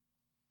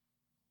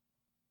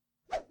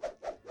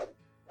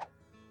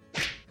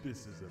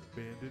This is a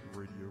Bandit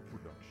Radio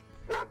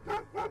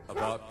production.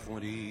 About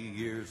 20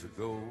 years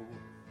ago,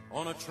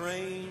 on a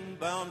train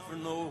bound for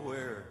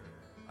nowhere,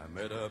 I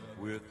met up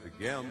with a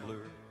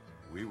gambler.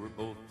 We were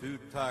both too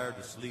tired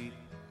to sleep,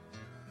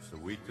 so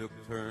we took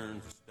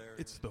turns staring.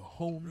 It's the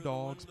Home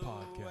Dogs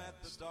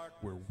Podcast,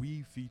 where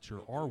we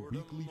feature our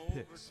weekly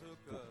picks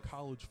for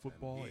college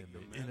football and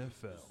the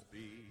NFL.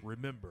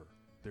 Remember,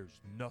 there's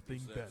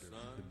nothing better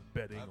than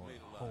betting on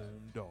a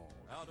home dog.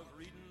 Out of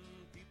reading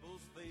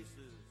people's faces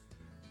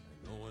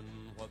and knowing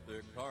what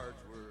their cards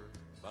were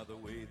by the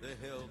way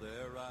they held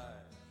their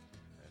eyes.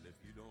 And if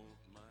you don't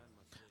mind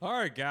my... All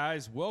right,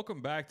 guys,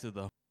 welcome back to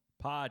the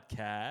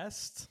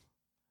podcast.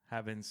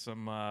 Having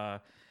some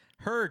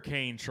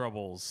hurricane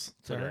troubles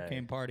It's a today.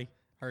 hurricane party.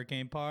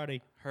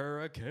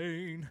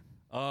 Hurricane.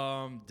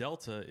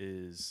 Delta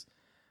is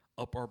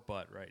up our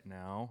butt right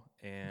now,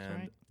 and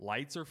right.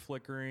 lights are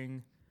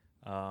flickering.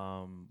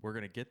 We're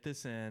going to get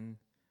this in.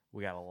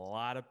 We got a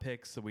lot of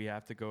picks that we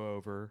have to go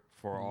over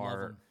for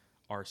Love 'em.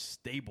 our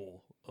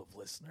stable of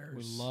listeners.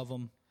 We love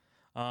them.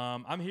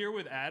 I'm here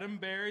with Adam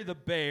Barry, the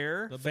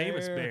Bear, The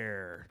famous Bear.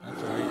 Bear.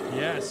 That's right.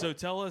 Yeah, so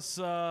tell us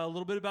a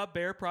little bit about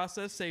Bear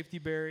Process Safety,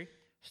 Barry.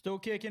 Still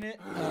kicking it.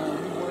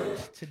 We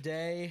worked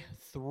today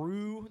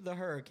through the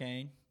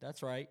hurricane.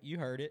 That's right. You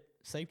heard it.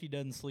 Safety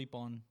doesn't sleep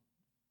on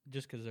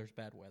just because there's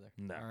bad weather.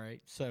 No. All right.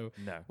 So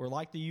No. we're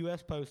like the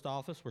U.S. Post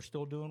Office. We're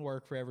still doing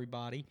work for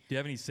everybody. Do you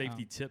have any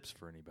safety tips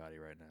for anybody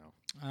right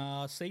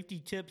now? Safety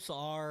tips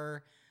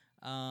are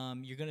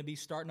you're going to be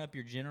starting up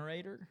your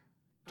generator.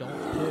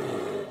 Don't put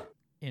it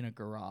in a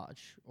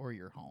garage or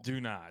your home. Do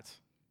not.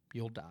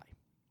 You'll die.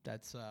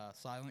 That's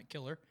silent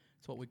killer.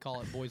 That's what we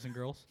call it, boys and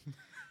girls.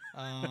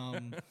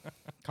 Carbon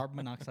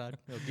monoxide.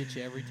 It'll get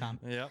you every time.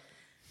 Yep.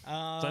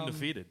 It's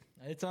undefeated.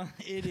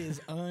 It is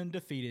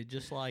undefeated,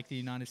 just like the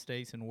United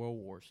States in world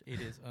wars.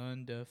 It is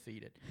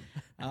undefeated.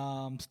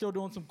 Still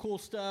doing some cool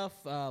stuff.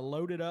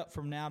 Loaded up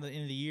from now to the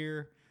end of the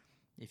year.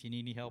 If you need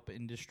any help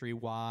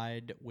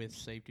industry-wide with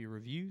safety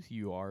reviews,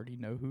 you already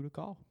know who to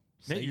call.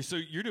 Yeah, so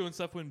you're doing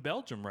stuff in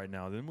Belgium right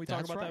now. Didn't we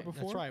talk about that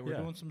before? That's right. We're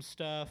Yeah. doing some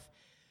stuff.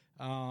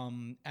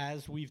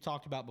 As we've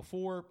talked about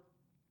before,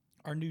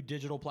 our new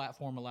digital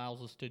platform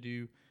allows us to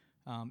do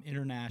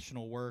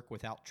international work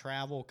without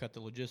travel, cut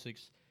the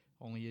logistics.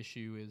 Only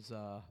issue is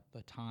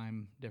the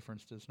time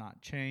difference does not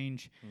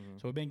change.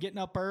 So we've been getting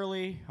up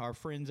early. Our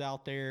friends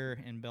out there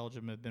in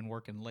Belgium have been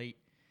working late,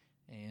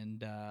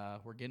 and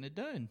we're getting it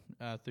done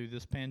through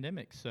this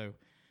pandemic. So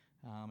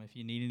if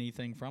you need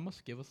anything from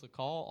us, give us a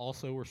call.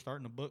 Also, we're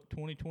starting to book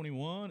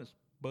 2021. It's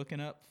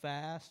booking up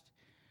fast.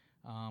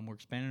 We're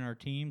expanding our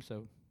team,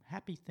 so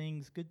happy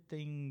things, good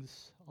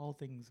things, all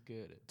things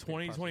good.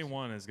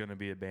 2021 is going to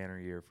be a banner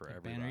year for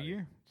everybody. Banner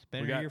year. It's a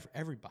banner year for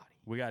everybody.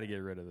 We got to get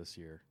rid of this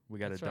year. We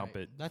got to That's dump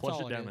right. it, That's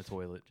flush all it down the is.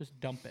 toilet. Just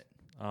dump it.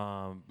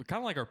 Kind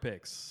of like our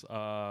picks.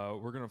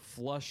 We're going to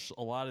flush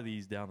a lot of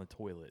these down the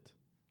toilet.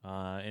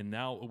 And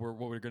now what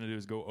we're going to do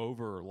is go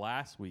over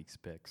last week's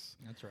picks.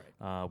 That's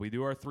right. We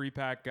do our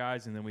 3-pack,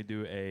 guys, and then we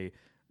do a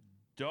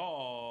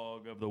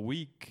dog of the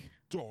week.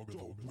 Dog of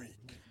the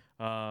week.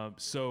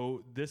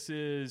 So this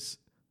is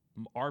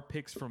our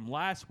picks from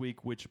last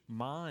week, which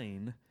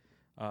mine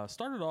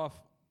started off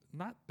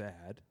not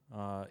bad.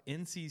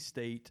 NC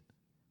State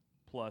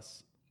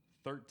plus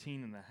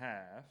 13.5.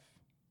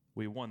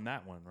 We won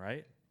that one,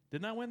 right?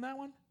 Didn't I win that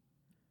one?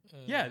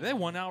 Yeah, they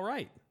won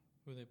outright.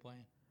 Who are they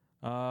playing?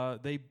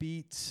 They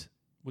beat,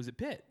 was it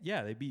Pitt?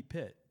 Yeah, they beat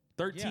Pitt.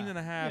 13.5 Yeah,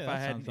 that I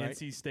had sounds right.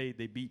 NC State.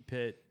 They beat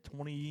Pitt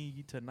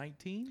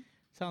 20-19.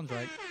 Sounds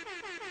right.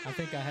 I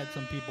think I had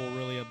some people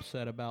really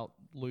upset about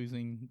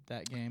losing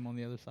that game on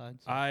the other side.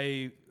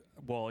 So.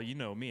 Well, you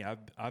know me.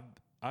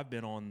 I've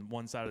been on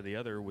one side or the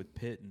other with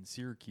Pitt and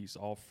Syracuse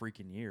all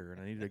freaking year,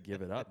 and I need to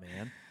give it up,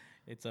 man.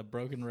 It's a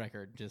broken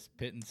record, just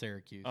Pitt and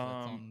Syracuse. That's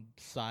on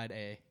side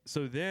A.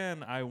 So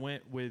then I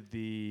went with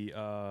the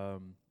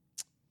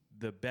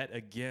bet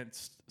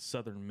against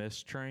Southern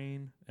Miss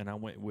train, and I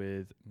went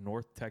with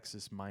North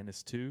Texas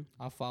 -2.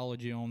 I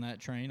followed you on that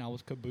train. I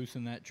was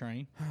caboosing that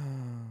train.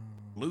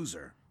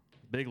 Loser.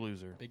 Big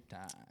loser. Big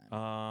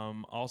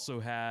time. Also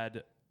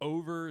had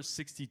over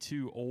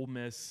 62 Ole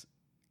Miss,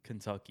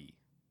 Kentucky.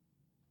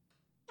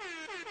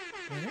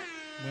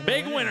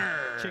 Big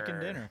winner. Chicken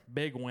dinner.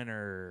 Big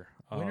winner.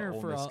 Winner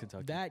Ole for Miss,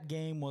 Kentucky. that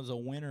game was a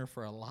winner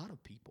for a lot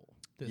of people.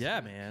 This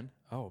Yeah, week. man.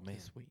 Oh, man.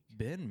 This week.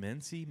 Ben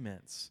Mincy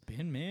Mintz.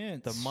 Ben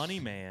Mintz. The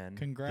money man.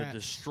 Congrats. The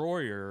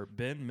destroyer,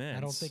 Ben Mintz. I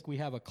don't think we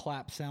have a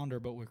clap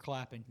sounder, but we're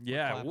clapping.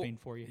 Yeah, we're clapping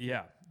for you.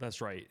 Yeah,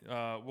 that's right.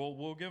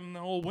 We'll give him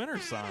the old winner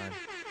sign.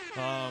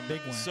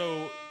 Big winner.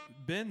 So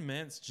Ben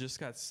Mintz just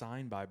got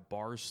signed by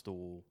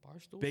Barstool,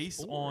 based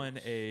Sports. on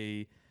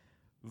a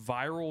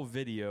viral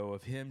video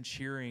of him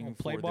cheering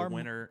for the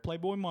winner.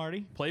 Playboy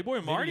Marty.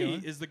 Playboy Marty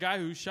Video. is the guy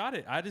who shot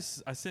it. I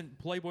sent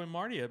Playboy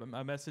Marty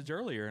a message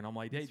earlier, and I'm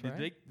like, hey, That's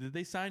right. did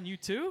they sign you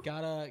too?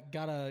 Got a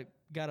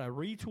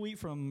retweet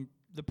from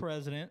the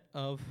president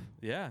of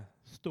Yeah.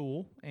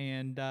 Stool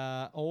and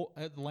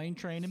Lane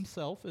Train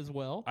himself as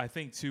well. I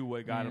think, too,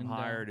 what got him And,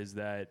 hired is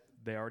that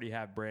they already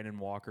have Brandon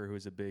Walker,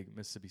 who's a big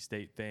Mississippi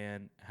State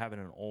fan, having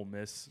an Ole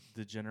Miss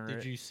degenerate.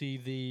 Did you see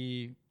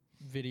the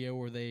video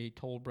where they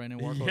told Brandon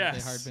Walker that they hired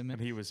Yes, him? and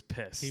he was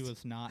pissed. He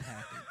was not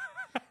happy.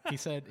 He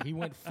said he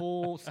went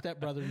full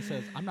stepbrother and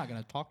says, "I'm not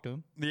going to talk to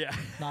him. Yeah.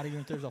 Not even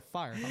if there's a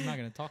fire. I'm not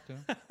going to talk to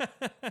him."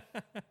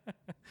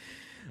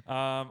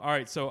 All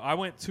right, so I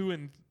went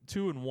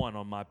 2-1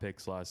 on my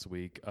picks last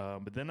week,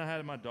 but then I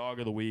had my dog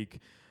of the week.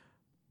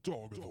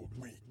 Dog of the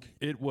week.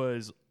 It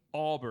was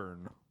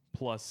Auburn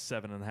plus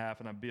 7.5,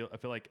 and I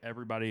feel like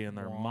everybody and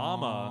their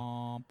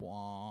mama, Womp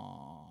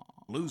womp.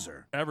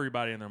 Loser.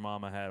 everybody and their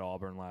mama had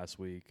Auburn last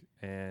week,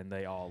 and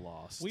they all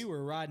lost. We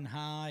were riding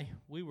high.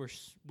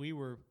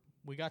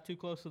 We got too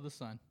close to the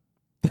sun.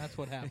 That's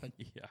what happened.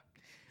 Yeah.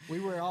 We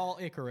were all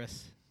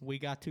Icarus. We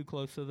got too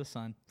close to the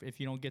sun. If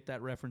you don't get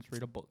that reference,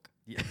 read a book.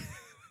 Yeah.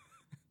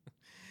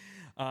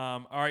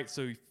 All right,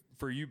 so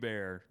for you,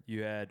 Bear,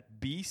 you had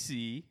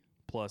BC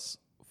plus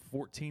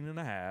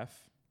 14.5.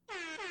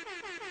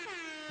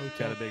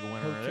 Got a big winner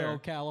Hotel there.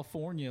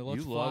 California. Let's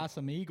You fly love-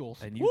 some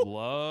Eagles. And you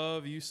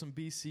love you some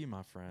BC,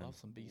 my friend. Love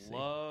some BC.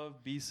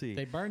 Love BC.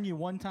 They burn you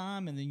one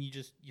time, and then you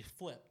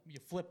flip. You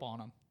flip on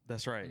them,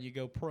 That's right. and you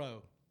go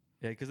pro.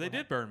 Yeah, because they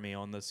did burn me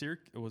on the was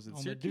it On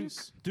the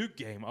Syracuse? Duke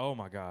game. Oh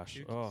my gosh.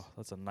 Duke. Oh,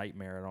 that's a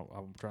nightmare.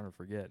 I'm trying to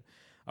forget.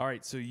 All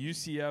right, so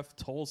UCF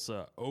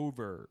Tulsa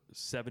over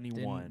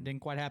 71.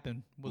 Didn't quite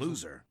happen. Was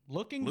Loser.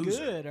 Looking Loser.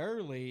 good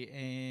early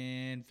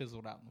and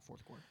fizzled out in the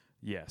fourth quarter.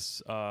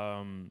 Yes.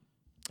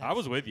 I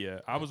was with you.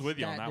 I was with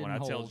you on that that one. I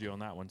didn't told hold. you on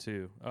that one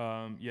too.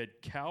 You had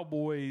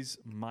Cowboys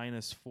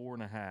minus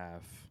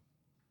 4.5.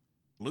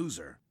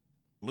 Loser.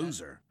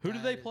 Loser. Who did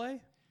That they is-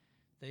 play?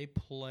 They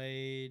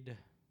played.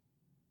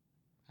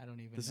 I don't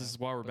even. This know is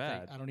why we're what they-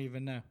 bad. I don't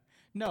even know.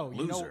 No,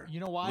 Loser. you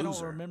know why I don't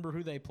Loser. remember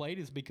who they played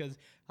is because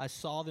I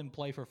saw them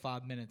play for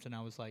 5 minutes and I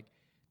was like,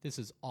 "This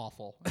is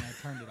awful," and I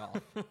turned it off.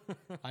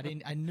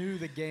 I knew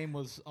the game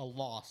was a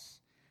loss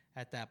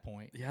at that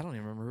point. Yeah, I don't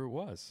even remember who it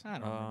was. I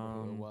don't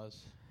remember who it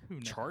was. Who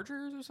knows?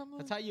 Chargers or something?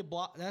 That's how you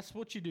block. That's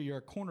what you do. You're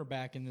a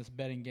cornerback in this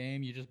betting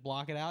game. You just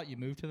block it out. You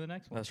move to the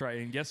next one. That's right.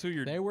 And guess who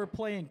you're They were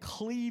playing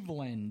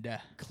Cleveland.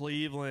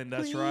 Cleveland.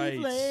 That's right.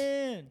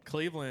 Cleveland.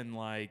 Cleveland,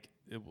 like,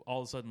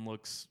 all of a sudden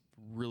looks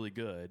really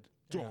good.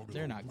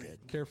 They're not good.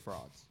 They're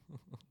frauds.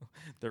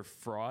 They're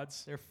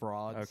frauds. They're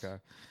frauds. Okay.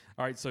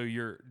 All right. So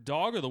your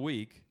dog of the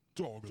week,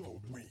 Dog of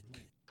the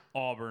week.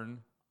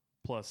 Auburn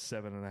plus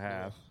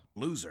 7.5.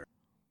 Loser.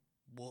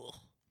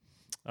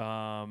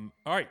 All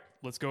right.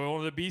 Let's go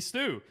on to B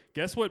Stew.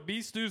 Guess what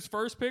B Stew's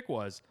first pick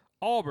was?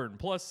 Auburn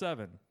plus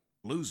 7.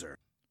 Loser.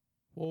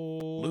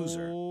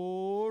 Loser.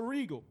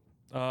 Regal.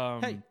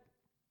 Hey.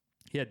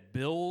 He had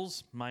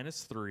Bills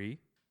minus 3.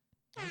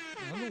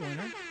 Another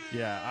winner.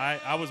 Yeah,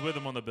 I was with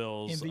him on the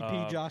Bills.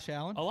 MVP Josh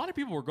Allen. A lot of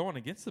people were going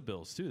against the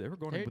Bills too. They were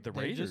going with the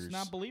They're Raiders. just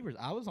not believers.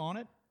 I was on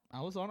it.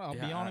 I'll be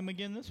Yeah, on him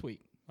again this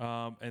week.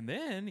 And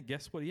then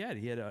guess what he had?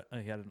 He had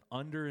an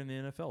under in the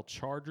NFL.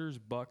 Chargers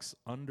Bucks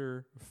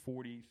under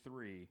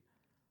 43.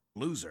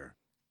 Loser.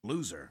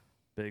 Loser.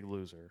 Big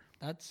loser.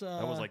 That's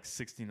That was like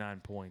 69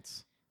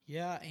 points.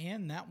 yeah,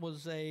 and that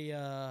was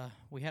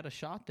we had a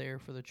shot there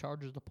for the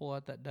Chargers to pull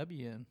out that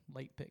W in.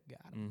 Late pick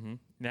got him. Hmm.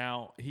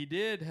 Now he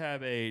did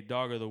have a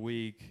dog of the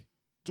week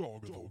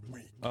Dog of the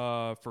week.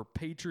 for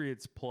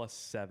Patriots plus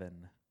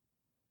 7.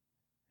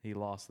 He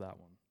lost that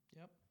one.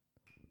 Yep.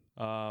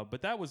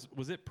 But that was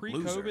it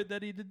pre-COVID Loser.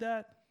 that he did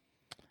that?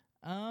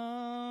 I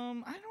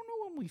don't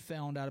know when we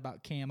found out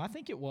about Cam. I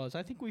think it was.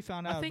 I think we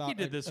found out I think he about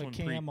did this one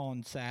Cam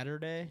on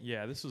Saturday.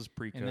 Yeah, this was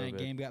pre-COVID. And that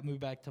game got moved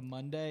back to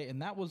Monday,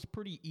 and that was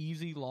pretty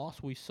easy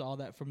loss. We saw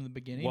that from the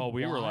beginning. Well,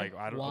 we were Why? like,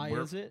 I don't. Why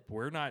we're, is it?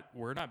 We're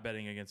not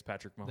betting against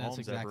Patrick Mahomes That's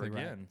exactly ever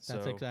right. again.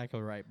 That's so, exactly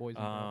right, boys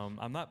and girls.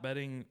 I'm not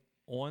betting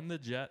on the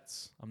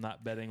Jets. I'm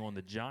not betting on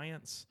the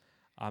Giants.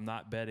 I'm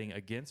not betting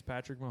against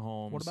Patrick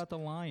Mahomes. What about the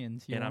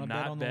Lions? You and wanna I'm bet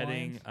not on the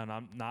betting. Lions? And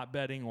I'm not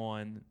betting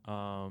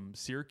on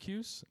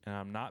Syracuse. And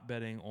I'm not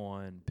betting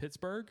on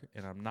Pittsburgh.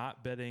 And I'm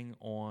not betting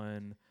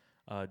on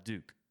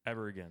Duke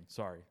ever again.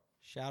 Sorry.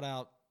 Shout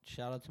out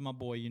to my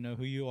boy. You know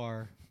who you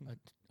are,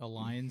 a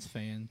Lions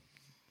fan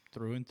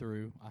through and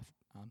through.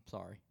 I'm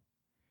sorry.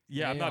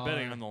 Yeah, I'm They not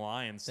betting are- on the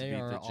Lions to They beat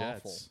are the awful.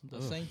 Jets. The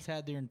Ugh. Saints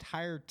had their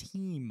entire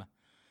team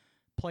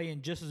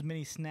playing just as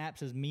many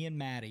snaps as me and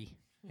Maddie,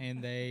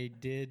 and they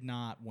did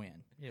not win.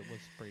 It was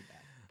pretty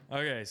bad.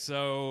 Okay,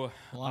 so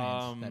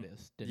Lions, that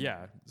is. didn't yeah.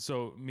 win.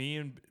 So me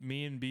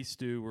and B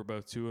Stu were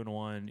both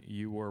 2-1.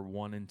 You were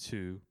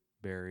 1-2,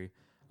 Barry.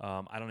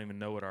 I don't even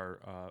know what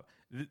our.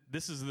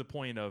 This is the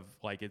point of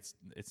like it's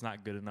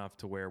not good enough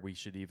to where we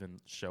should even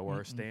show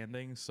our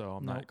standings. So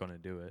I'm not Nope. going to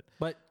do it.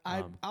 But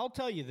I'll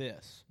tell you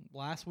this.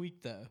 Last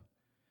week, though,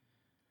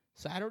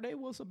 Saturday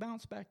was a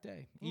bounce back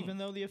day, even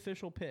though the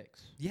official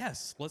picks.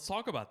 Yes, let's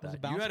talk about was a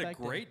that. You bounce had a back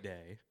day. great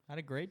day. I had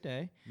a great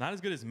day. Not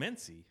as good as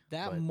Mincy.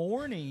 That but-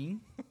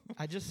 morning,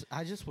 I just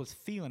was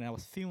feeling it. I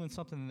was feeling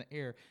something in the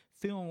air,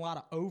 feeling a lot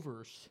of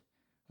overs.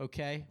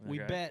 Okay, we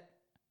Okay. bet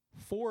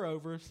 4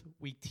 overs.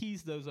 We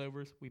teased those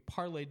overs. We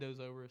parlayed those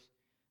overs.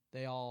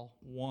 They all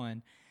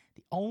won.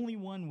 The only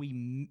one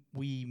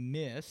we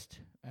missed,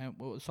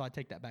 so I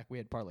take that back. We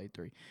had parlayed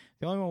 3.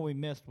 The only one we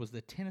missed was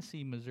the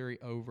Tennessee-Missouri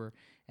over,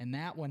 and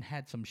that one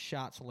had some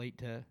shots late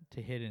to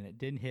hit, and it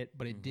didn't hit,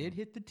 but it did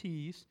hit the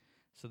tees,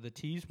 so the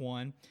tees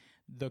won.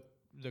 The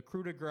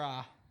coup de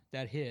grace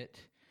that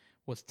hit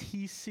was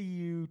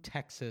TCU,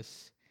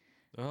 Texas.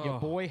 Your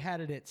boy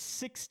had it at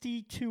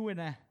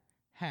 62.5.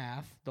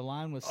 The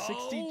line was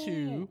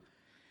 62.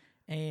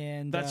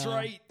 And That's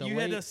right. You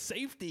had a late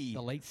safety.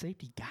 The late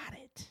safety got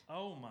it.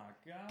 Oh my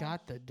god.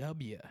 Got the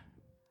W.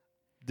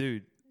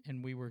 Dude,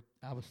 And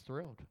I was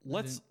thrilled.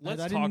 Let's I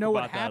talk didn't know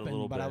what about that a happened,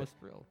 little but I bit. was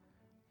thrilled.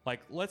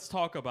 like, let's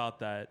talk about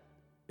that.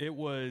 It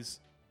was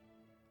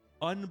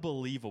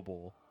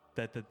unbelievable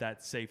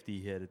that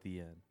safety hit at the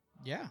end.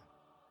 Yeah.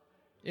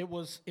 It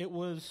was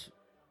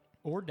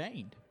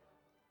ordained.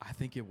 I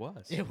think it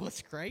was. It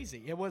was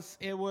crazy. It was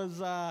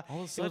all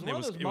of a sudden it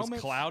was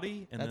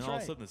cloudy, and then That's all of a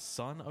right. sudden the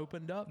sun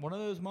opened up. one of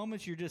those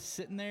moments you're just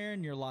sitting there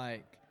and you're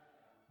like,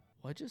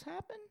 what just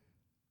happened?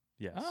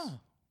 Yes. Oh,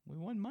 we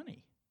won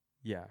money.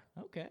 Yeah.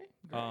 Okay.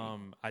 Great.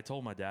 I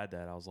told my dad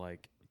that. I was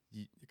like,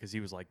 because he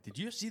was like, "Did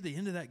you see the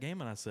end of that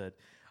game?" And I said,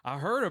 "I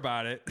heard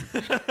about it."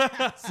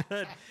 I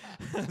said,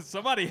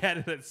 "Somebody had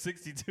it at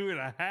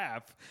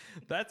 62.5.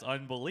 That's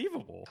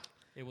unbelievable."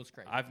 It was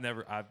crazy.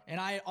 And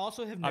I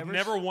also have I've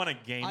never won a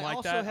game I like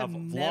also that. have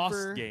I've never,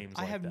 lost games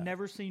I like have that.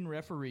 never seen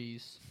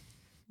referees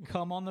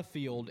come on the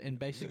field and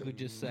basically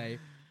just say,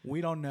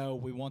 "We don't know.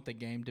 We want the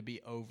game to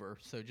be over,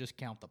 so just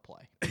count the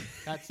play."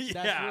 That's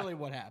really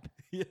what happened.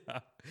 Yeah,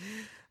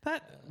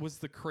 that was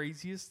the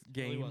craziest It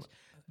game was.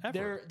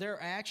 ever.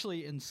 There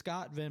actually, in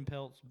Scott Van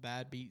Pelt's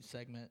bad beat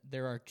segment,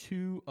 there are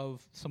 2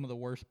 of some of the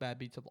worst bad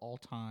beats of all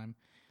time.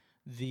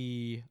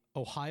 The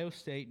Ohio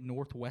State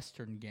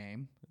Northwestern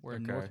game, where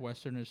Okay.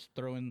 Northwestern is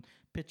throwing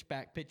pitch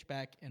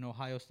back, and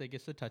Ohio State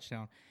gets the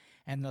touchdown.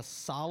 And the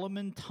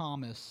Solomon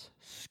Thomas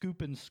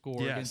scoop and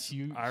score against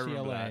UCLA. I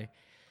remember that.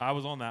 I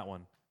was on that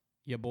one.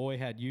 Your boy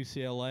had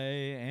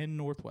UCLA and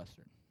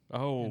Northwestern.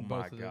 Oh in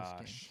my both of those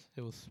gosh,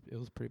 games. It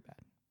was pretty bad.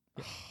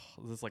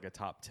 this is like a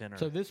top 10er.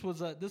 So this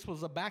was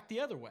a back the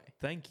other way.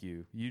 Thank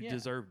you. You Yeah.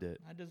 deserved it.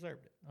 I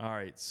deserved it. All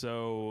right,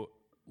 so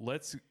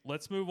let's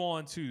move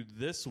on to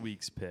this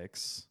week's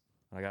picks.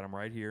 I got them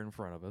right here in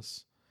front of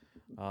us.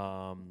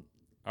 All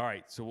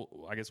right,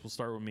 so I guess we'll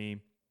start with me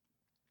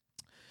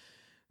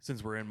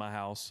since we're in my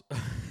house.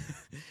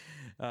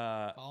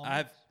 I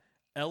have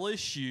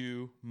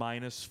LSU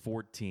minus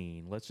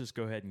 14. Let's just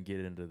go ahead and get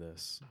into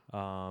this.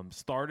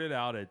 Started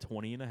out at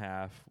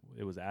 20.5.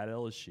 It was at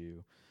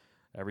LSU.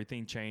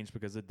 Everything changed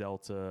because of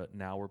Delta.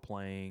 Now we're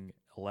playing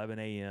 11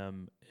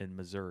 a.m. in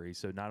Missouri.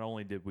 So not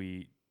only did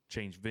we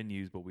change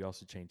venues, but we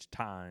also changed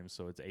times.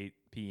 So it's 8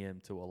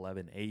 p.m. to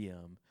 11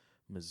 a.m.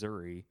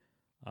 Missouri.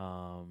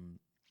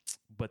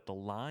 But the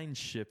line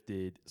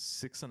shifted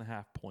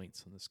 6.5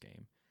 points in this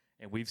game.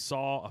 And we've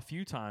saw a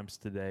few times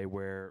today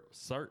where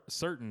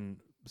certain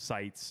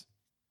sites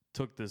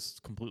took this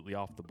completely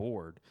off the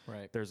board.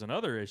 Right. There's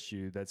another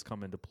issue that's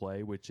come into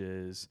play, which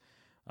is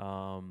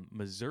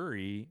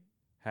Missouri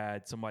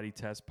had somebody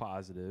test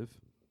positive,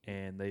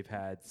 and they've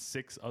had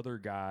 6 other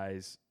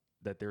guys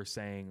that they're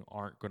saying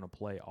aren't going to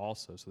play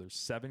also. So there's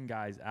 7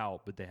 guys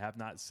out, but they have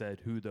not said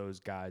who those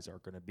guys are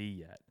going to be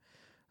yet.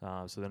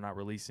 So they're not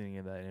releasing any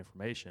of that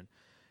information.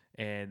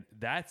 And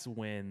that's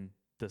when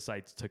the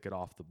sites took it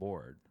off the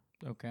board.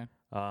 Okay.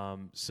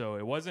 So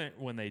it wasn't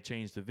when they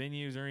changed the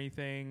venues or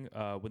anything.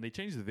 When they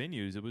changed the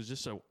venues, it was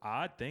just an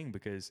odd thing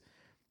because,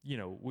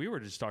 we were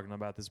just talking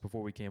about this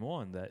before we came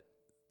on that,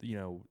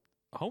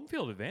 home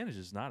field advantage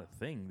is not a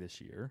thing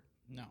this year.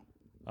 No.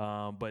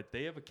 But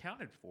they have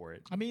accounted for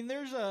it. I mean,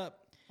 there's a.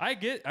 I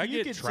get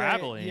could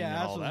traveling. Say, and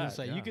I all was going to that,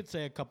 say yeah. you could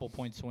say a couple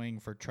point swing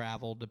for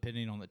travel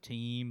depending on the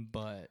team,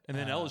 but And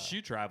then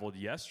LSU traveled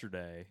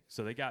yesterday,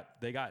 so they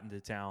got into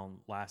town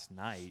last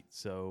night.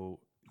 So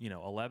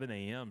 11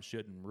 a.m.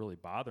 shouldn't really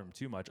bother them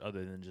too much,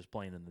 other than just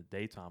playing in the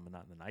daytime and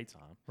not in the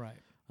nighttime.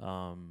 right.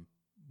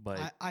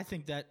 But I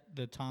think that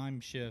the time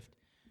shift,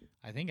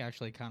 I think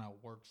actually kind of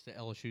works to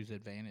LSU's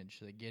advantage.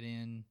 They get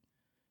in,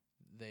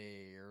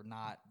 they're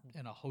not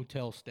in a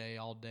hotel stay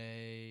all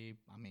day.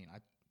 I mean,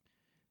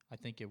 I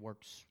think it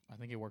works. I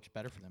think it works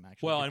better for them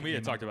actually. well, Get and the we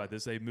had game talked over. about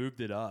this. They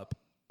moved it up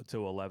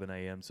to 11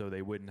 a.m. so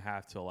they wouldn't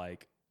have to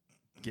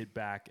get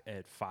back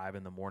at 5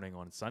 in the morning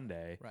on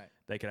Sunday. Right.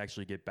 They could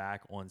actually get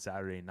back on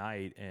Saturday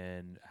night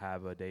and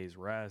have a day's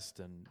rest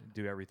and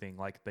do everything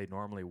like they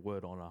normally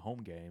would on a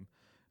home game.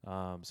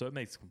 So it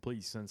makes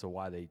complete sense of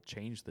why they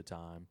changed the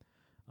time.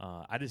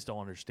 I just don't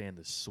understand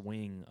the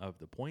swing of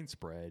the point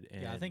spread.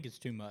 And Yeah, I think it's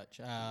too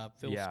much.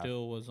 Phil Yeah.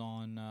 Still was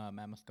on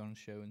Matt Moscone's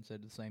show and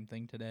said the same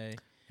thing today.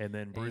 And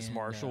then Bruce And,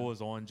 Marshall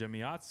was on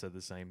Jimmy Ott, said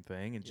the same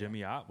thing, and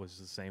Jimmy Ott was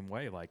the same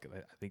way. I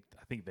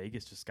think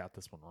Vegas just got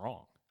this one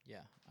wrong.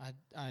 Yeah,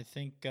 I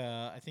think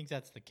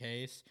that's the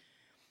case.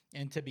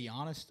 And to be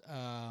honest,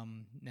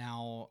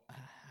 now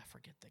I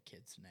forget the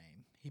kid's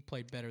name. He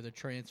played better. The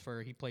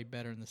transfer. He played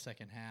better in the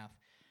second half.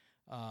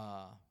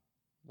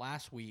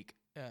 last week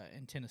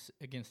in Tennessee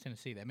against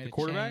Tennessee. They made a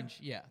quarterback? change.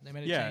 Yeah, they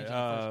made a change in the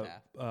first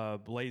half.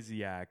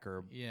 Blasiak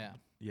or Yeah.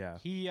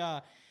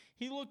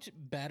 He looked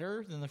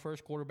better than the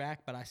first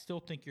quarterback, but I still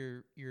think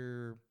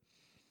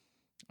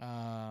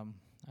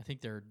I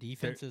think their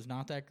defense is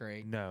not that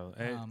great. No,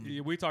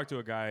 we talked to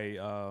a guy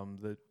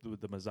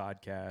with the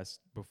Mazodcast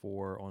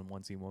before on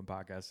 1C1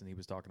 podcast, and he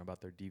was talking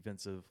about their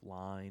defensive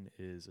line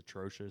is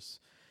atrocious,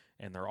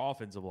 and their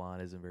offensive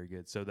line isn't very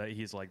good. So that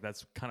he's like,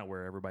 that's kind of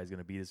where everybody's going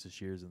to beat us this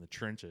year is in the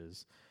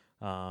trenches.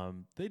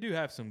 They do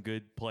have some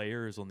good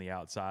players on the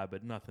outside,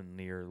 but nothing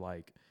near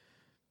like,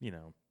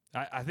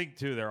 I think,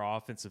 too, their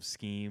offensive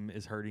scheme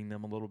is hurting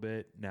them a little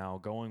bit. Now,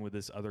 going with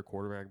this other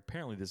quarterback,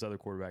 apparently this other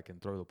quarterback can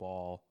throw the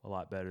ball a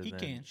lot better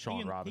than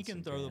Sean Robinson. He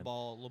can throw the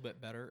ball a little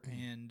bit better,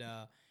 and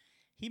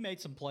he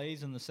made some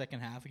plays in the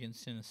second half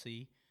against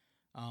Tennessee.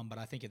 But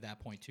I think at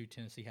that point, too,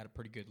 Tennessee had a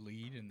pretty good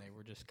lead, and they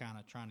were just kind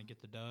of trying to get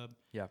the dub.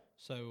 Yeah.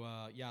 So,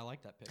 I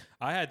like that pick.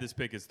 I had this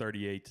pick as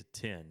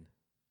 38-10,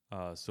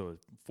 so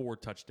a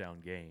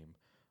 4-touchdown game.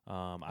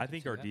 I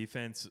think our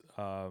defense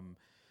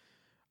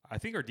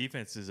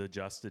is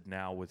adjusted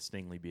now with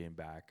Stingley being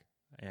back,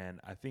 and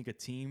I think a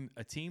team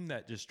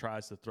that just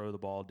tries to throw the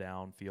ball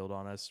downfield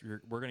on us,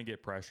 we're going to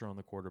get pressure on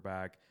the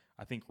quarterback.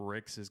 I think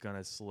Ricks is going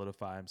to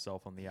solidify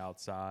himself on the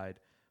outside.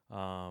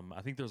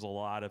 I think there's a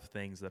lot of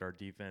things that our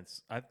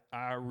defense. I'm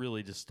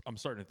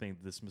starting to think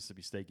that this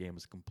Mississippi State game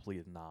is a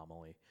complete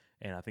anomaly,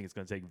 and I think it's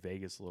going to take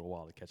Vegas a little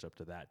while to catch up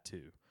to that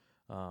too.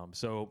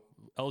 So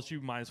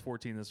LSU minus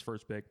 14 this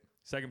first pick.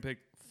 Second pick,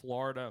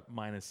 Florida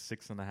minus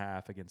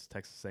 6.5 against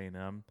Texas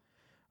A&M.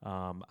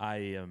 I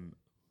am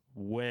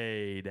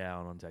way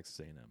down on Texas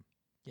A&M.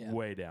 Yeah.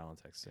 Way down on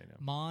Texas A&M.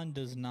 Mon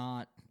does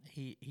not.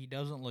 He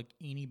doesn't look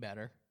any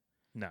better.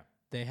 No.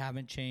 They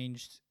haven't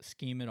changed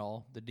scheme at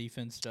all. The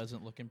defense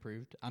doesn't look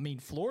improved. I mean,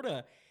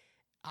 Florida.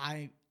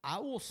 I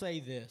will say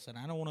this, and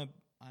I don't want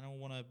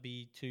to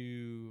be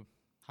too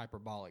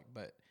hyperbolic,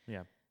 but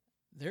yeah.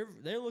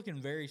 They're looking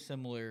very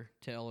similar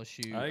to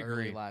LSU I agree.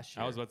 early last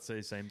year. I was about to say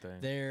the same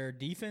thing. Their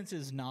defense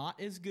is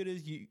not as good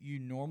as you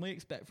normally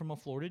expect from a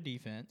Florida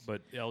defense.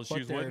 But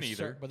LSU's wasn't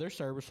either. But they're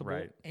serviceable.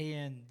 Right.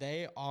 And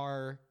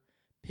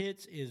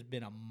Pitts has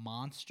been a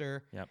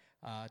monster. Yep.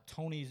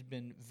 Tony's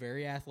been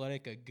very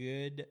athletic, a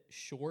good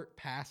short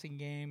passing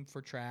game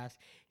for Trask.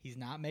 He's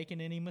not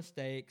making any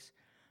mistakes.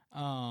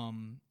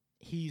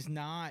 He's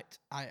not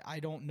I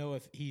don't know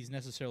if he's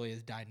necessarily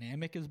as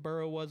dynamic as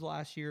Burrow was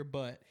last year,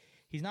 but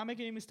he's not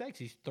making any mistakes.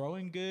 He's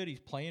throwing good.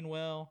 He's playing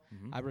well.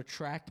 Mm-hmm. I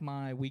retract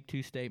my week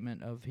 2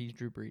 statement of he's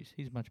Drew Brees.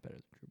 He's much better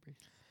than Drew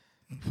Brees.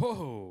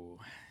 Whoa.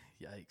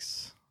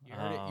 Yikes. You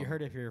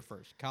heard it here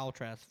first. Kyle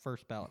Trask,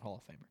 first ballot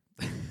Hall of Famer.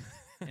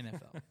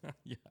 NFL.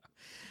 Yeah.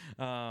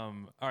 All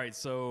right,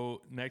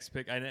 so next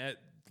pick. A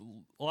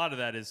lot of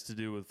that is to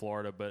do with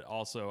Florida, but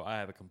also I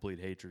have a complete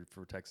hatred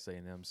for Texas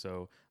A&M,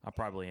 so I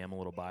probably am a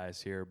little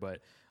biased here. But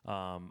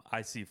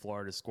I see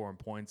Florida scoring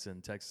points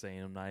and Texas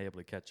A&M not able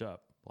to catch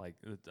up. Like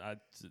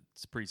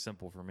it's pretty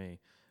simple for me.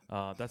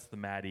 That's the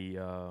Maddie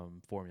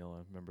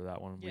formula. Remember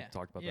that one? We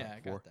talked about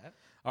that before. I got that.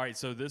 All right,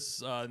 so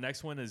this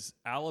next one is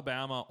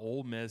Alabama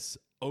Ole Miss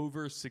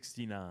over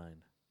 69.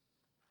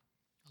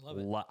 I love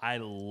it. I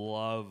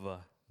love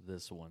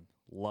this one.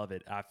 Love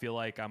it. I feel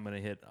like I'm going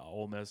to hit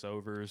Ole Miss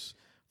overs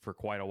for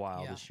quite a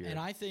while this year. And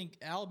I think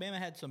Alabama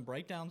had some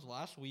breakdowns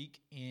last week,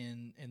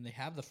 and they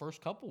have the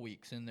first couple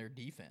weeks in their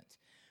defense.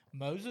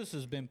 Moses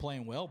has been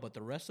playing well, but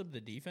the rest of the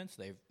defense,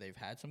 they've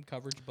had some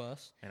coverage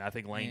busts. And I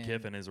think Lane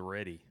Kiffin is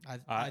ready.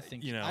 I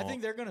think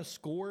they're going to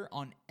score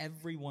on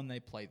everyone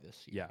they play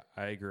this year.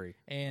 Yeah, I agree.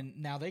 And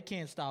now they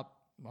can't stop.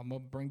 I'm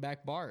going to bring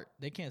back Bart.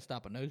 They can't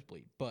stop a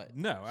nosebleed. But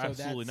no,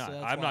 absolutely not.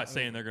 I'm not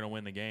saying they're going to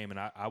win the game, and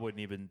I wouldn't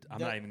even. I'm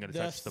not even going to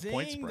touch the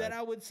point spread. The thing that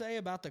I would say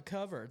about the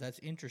cover that's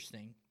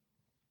interesting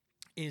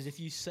is if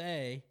you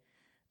say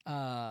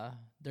they're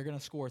going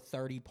to score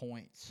 30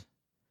 points.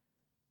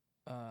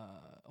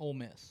 Ole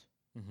Miss.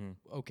 Mm-hmm.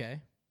 Okay.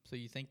 So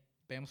you think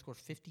Bama scores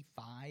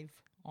 55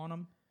 on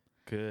them?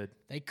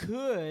 They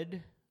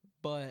could,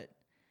 but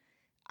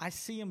I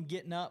see them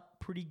getting up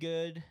pretty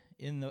good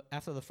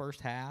after the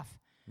first half.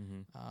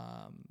 Mm-hmm.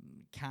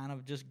 Kind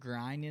of just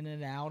grinding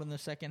it out in the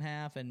second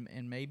half, and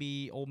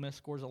maybe Ole Miss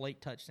scores a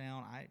late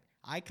touchdown.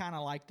 I kind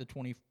of like the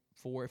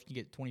 24. If you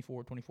get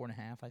 24 and a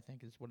half, I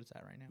think is what it's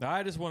at right now.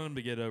 I just want them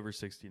to get over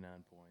 69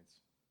 points.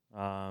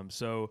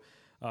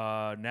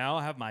 Now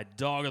I have my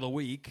dog of the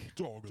week.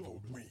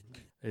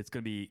 It's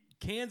going to be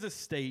Kansas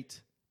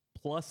State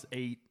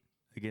 +8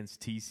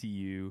 against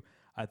TCU.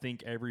 I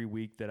think every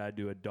week that I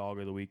do a dog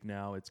of the week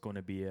now, it's going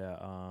to be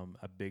a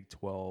Big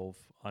 12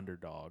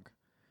 underdog.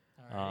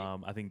 All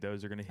right. I think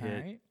those are going to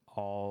hit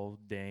all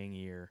dang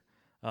year.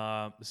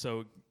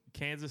 So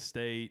Kansas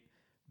State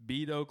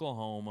beat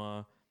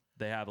Oklahoma.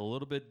 They have a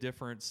little bit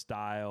different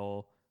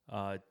style.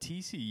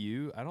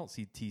 TCU, I don't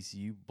see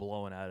TCU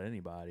blowing out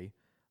anybody.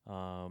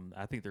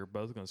 I think they're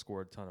both going to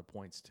score a ton of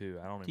points too.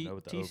 I don't even know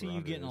what the over-under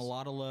TCU getting is. a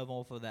lot of love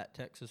off of that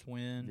Texas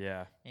win.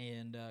 Yeah.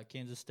 And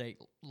Kansas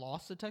State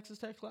lost to Texas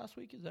Tech last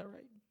week. Is that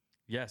right?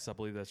 Yes, I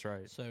believe that's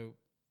right. So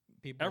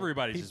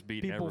Everybody's just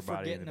beating people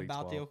everybody in forgetting the Big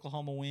about the 12.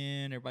 Oklahoma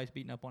win. Everybody's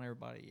beating up on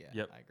everybody. Yeah,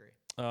 Yep. I agree.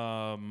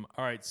 All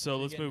right, so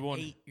let's move on.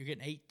 You're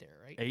getting 8 there,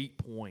 right? 8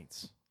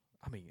 points.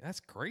 I mean, that's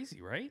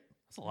crazy, right?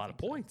 That's a lot of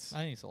points. I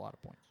think it's a lot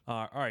of points.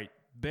 All right,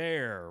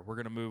 Bear, we're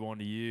going to move on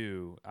to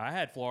you. I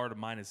had Florida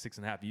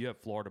 -6.5. You have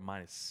Florida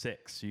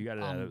 -6. So you got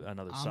it at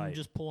another site. I'm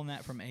just pulling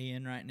that from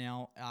AN right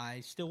now. I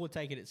still would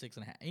take it at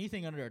 6.5.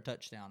 Anything under a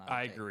touchdown,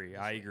 I agree.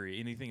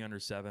 Anything under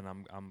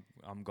 7,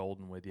 I'm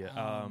golden with you.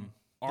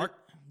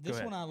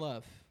 This one I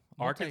love.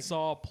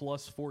 Arkansas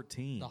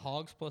 +14. The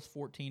Hogs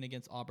 +14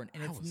 against Auburn,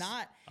 and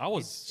I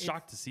was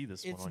shocked to see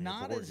this one. It's on your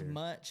not board as here.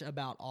 much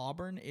about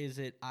Auburn as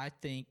I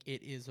think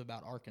it is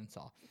about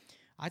Arkansas.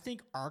 I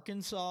think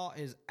Arkansas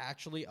is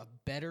actually a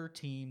better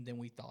team than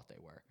we thought they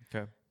were.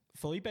 Okay.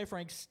 Felipe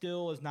Franks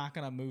still is not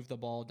going to move the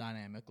ball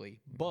dynamically,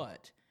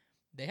 but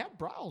they have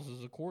Bryles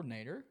as a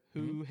coordinator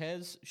who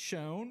has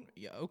shown,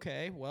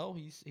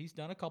 he's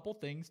done a couple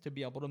things to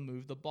be able to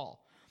move the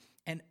ball.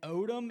 And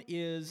Odom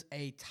is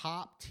a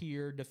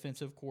top-tier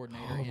defensive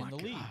coordinator in the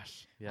league.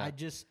 Yeah.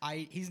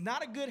 He's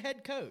not a good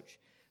head coach,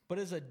 but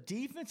as a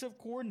defensive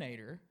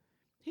coordinator,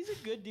 he's a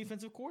good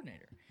defensive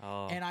coordinator.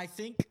 And I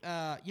think,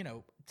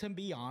 to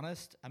be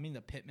honest, I mean,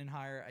 the Pittman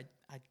hire,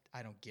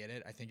 I don't get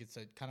it. I think it's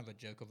a kind of a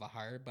joke of a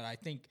hire, but I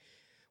think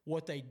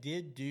what they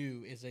did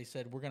do is they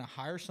said, we're going to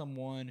hire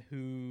someone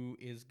who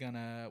is going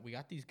to – we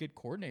got these good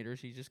coordinators.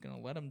 He's just going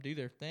to let them do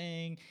their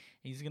thing.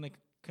 He's going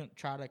to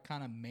try to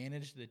kind of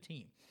manage the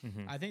team.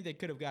 Mm-hmm. I think they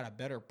could have got a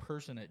better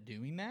person at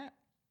doing that.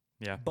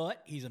 Yeah.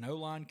 But he's an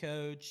O-line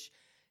coach.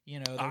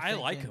 I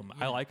like him.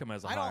 I like him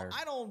as a hire.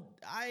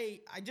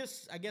 I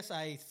guess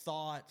I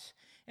thought,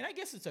 and I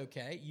guess it's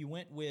okay. You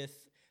went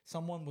with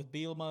someone with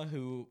Bielema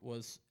who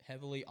was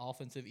heavily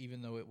offensive,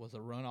 even though it was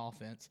a run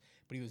offense,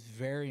 but he was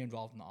very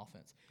involved in the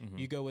offense. Mm-hmm.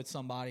 You go with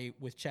somebody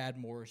with Chad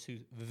Morris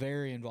who's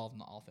very involved in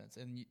the offense,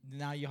 and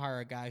now you hire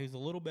a guy who's a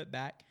little bit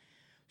back.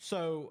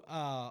 So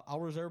I'll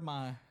reserve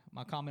my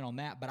comment on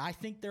that, but I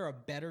think they're a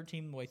better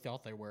team than we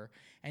thought they were,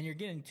 and you're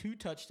getting 2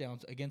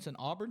 touchdowns against an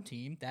Auburn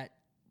team that,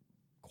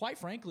 quite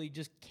frankly,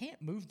 just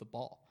can't move the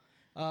ball.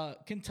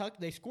 Kentucky,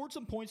 they scored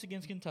some points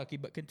against Kentucky,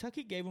 but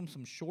Kentucky gave them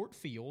some short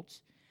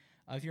fields.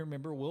 If you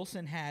remember,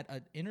 Wilson had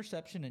an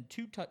interception and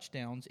 2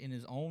 touchdowns in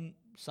his own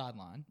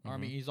sideline, or I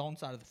mean, his own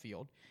side of the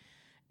field.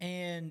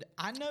 And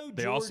I know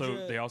they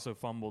Georgia, also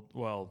fumbled.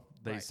 Well,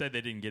 they Right. said they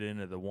didn't get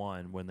into the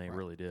one when they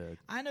really did.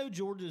 I know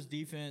Georgia's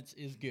defense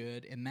is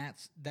good, and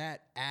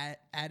that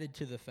added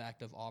to the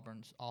fact of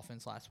Auburn's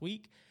offense last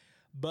week.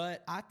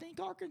 But I think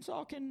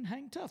Arkansas can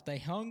hang tough. They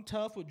hung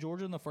tough with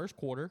Georgia in the first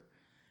quarter.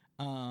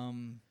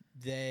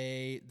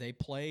 They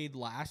played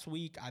last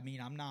week. I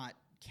mean, I'm not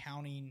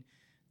counting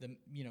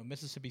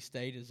Mississippi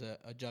State as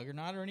a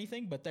juggernaut or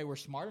anything, but they were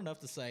smart enough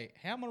to say,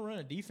 hey, I'm going to run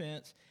a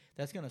defense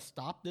that's going to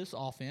stop this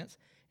offense.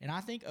 And I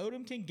think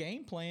Odom can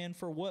game plan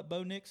for what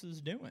Bo Nix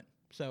is doing.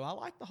 So I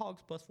like the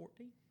Hogs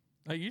 +14.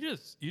 You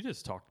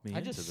just talked me. I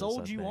into just this,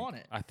 sold I you think. on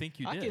it. I think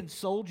you I did.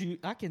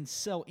 I can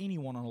sell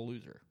anyone on a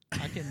loser.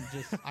 I can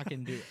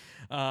do it.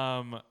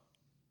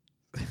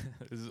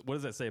 What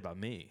does that say about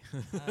me?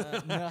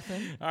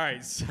 Nothing. All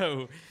right,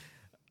 so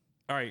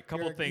a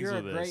couple of things you're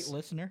with a this. great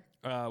listener.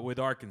 With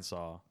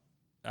Arkansas,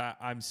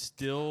 I'm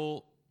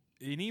still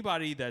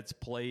anybody that's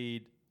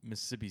played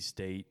Mississippi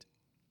State.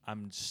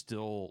 I'm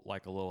still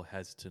like a little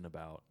hesitant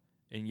about.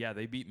 And yeah,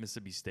 they beat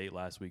Mississippi State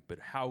last week, but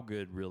how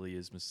good really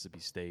is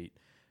Mississippi State?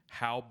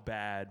 How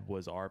bad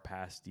was our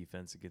pass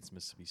defense against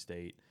Mississippi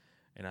State?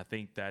 And I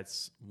think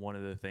that's one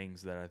of the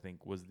things that I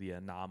think was the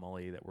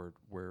anomaly that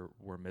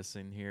we're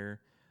missing here.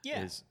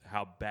 Yeah. Is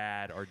how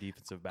bad our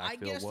defensive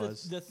backfield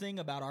was. The thing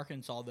about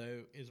Arkansas,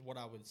 though, is what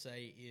I would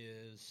say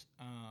is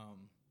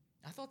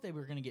I thought they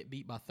were going to get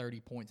beat by 30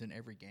 points in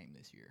every game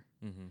this year.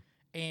 Mm-hmm.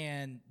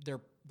 And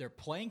they're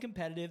playing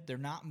competitive. They're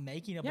not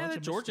making a bunch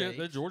of mistakes.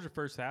 The Georgia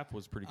first half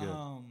was pretty good.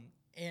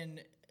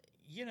 And,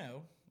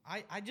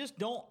 I just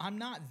don't – I'm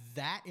not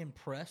that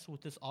impressed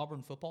with this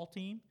Auburn football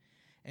team.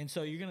 And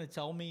so you're going to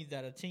tell me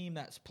that a team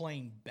that's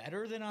playing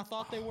better than I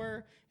thought they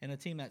were and a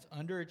team that's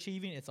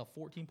underachieving, it's a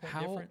 14-point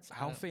difference?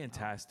 How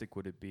fantastic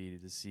would it be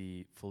to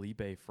see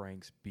Felipe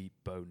Franks beat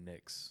Bo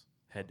Nix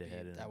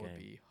head-to-head in a game? That would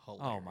be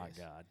hilarious. Oh, my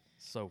God.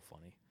 So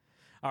funny.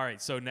 All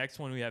right, so next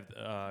one we have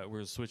we're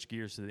going to switch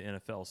gears to the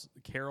NFL.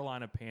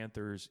 Carolina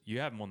Panthers, you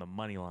have them on the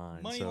money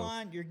line. Money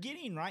line, you're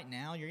getting right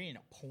now, you're getting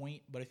a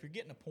point. But if you're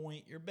getting a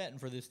point, you're betting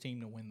for this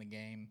team to win the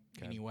game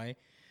anyway.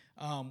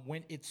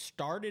 When it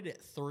started at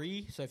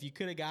 3, so if you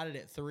could have got it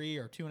at 3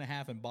 or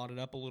 2.5 and bought it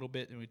up a little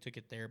bit, then we took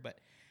it there. But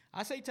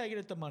I say take it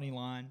at the money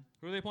line.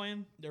 Who are they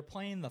playing? They're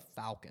playing the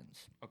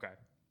Falcons. Okay.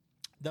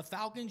 The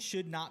Falcons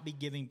should not be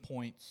giving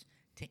points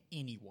to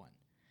anyone.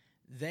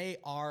 They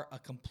are a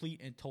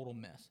complete and total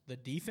mess. The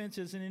defense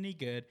isn't any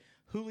good.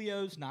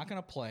 Julio's not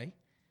going to play.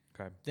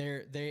 Okay.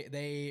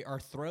 They are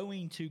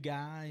throwing to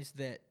guys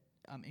that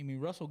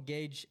Russell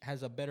Gage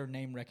has a better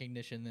name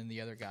recognition than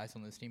the other guys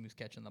on this team who's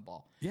catching the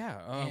ball.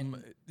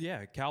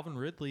 Yeah. Calvin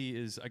Ridley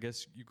is, I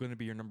guess, you're going to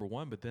be your number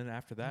one, but then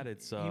after that,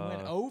 it's he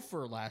went 0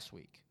 for last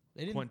week.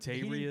 They didn't,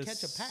 he didn't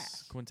catch a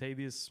pass.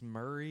 Quintavious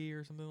Murray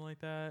or something like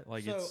that.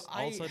 Like So it's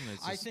all of a sudden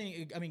it's I just,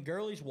 think, I mean,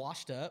 Gurley's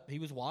washed up. He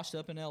was washed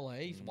up in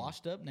L.A. He's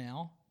washed up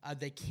now.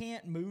 They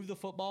can't move the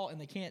football and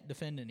they can't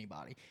defend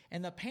anybody.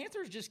 And the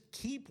Panthers just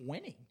keep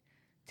winning.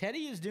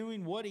 Teddy is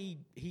doing what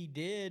he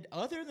did,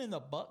 other than the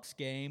Bucks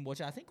game, which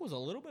I think was a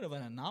little bit of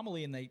an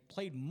anomaly, and they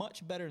played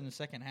much better in the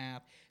second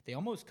half. They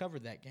almost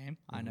covered that game.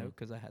 I know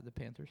because I had the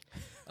Panthers.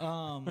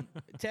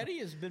 Teddy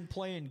has been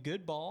playing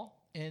good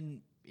ball,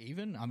 and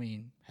even, I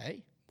mean,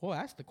 hey, we'll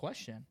ask the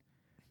question: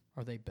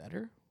 are they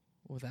better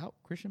without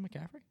Christian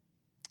McCaffrey?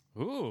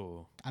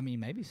 ooh, I mean,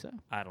 maybe so.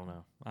 I don't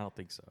know. I don't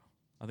think so.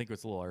 I think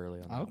it's a little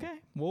early on that Okay, one.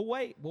 we'll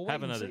wait. We'll wait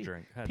Have and another see.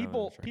 drink. Have another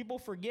drink. People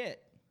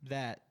forget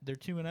that they're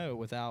 2-0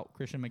 without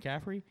Christian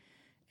McCaffrey,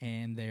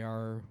 and they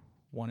are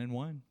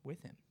 1-1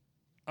 with him.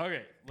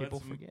 Okay,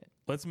 People forget.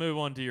 Let's move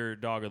on to your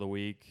dog of the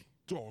week.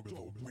 Dog of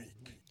the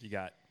week. You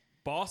got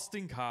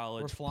Boston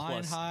College. We're flying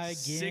plus high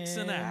again.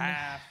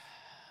 6.5.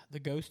 The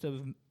ghost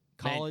of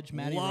college,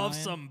 Man, Matty love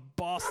Ryan. some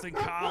Boston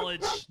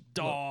College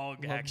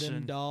dog Love action.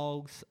 them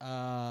dogs.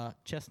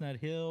 Chestnut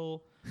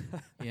Hill.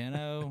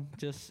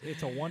 Just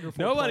it's a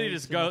wonderful. Nobody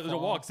place just in the goes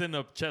fall. walks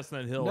into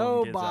Chestnut Hill.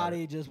 And gets out.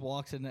 Nobody just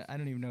walks in. I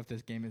don't even know if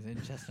this game is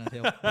in Chestnut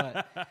Hill,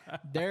 but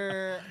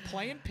they're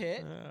playing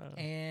Pitt,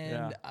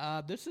 and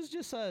this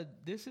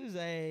is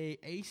a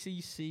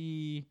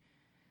ACC.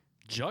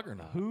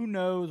 Juggernaut. Who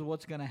knows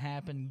what's going to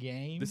happen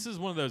game? This is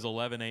one of those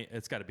 11 a.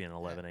 It's got to be an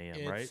 11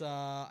 a.m. right? It's,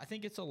 I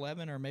think it's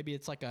 11, or maybe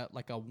it's like a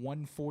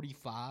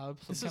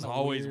 1:45. This is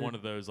always one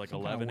of those like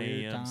 11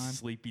 a.m.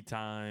 sleepy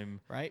time.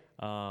 right?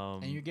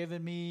 And you're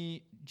giving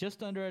me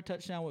just under a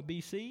touchdown with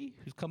BC,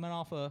 who's coming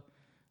off a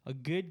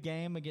good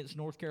game against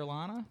North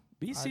Carolina.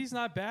 BC's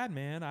not bad,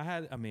 man. I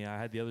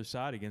had the other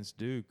side against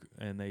Duke,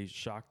 and they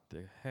shocked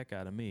the heck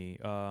out of me.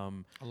 I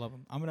love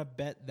them. I'm going to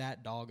bet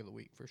that dog of the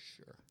week for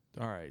sure.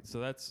 All right, so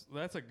that's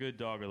a good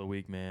dog of the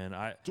week, man.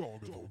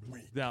 Dog of the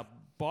week. Now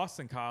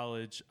Boston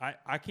College,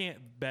 I can't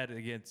bet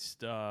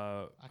against.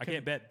 I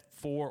can't bet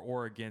for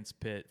or against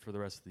Pitt for the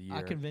rest of the year.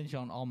 I convinced you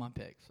on all my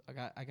picks.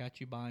 I got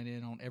you buying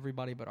in on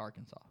everybody but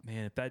Arkansas.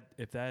 Man,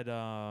 if that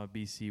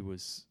BC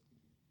was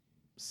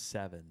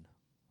 7,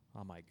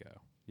 I might go.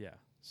 Yeah.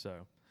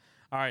 So,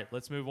 all right,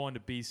 let's move on to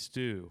B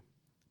Stu.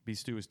 B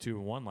Stu was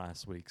 2-1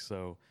 last week,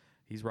 so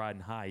he's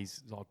riding high.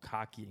 He's all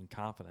cocky and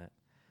confident.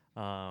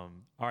 All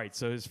right,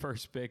 so his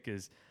first pick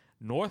is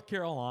North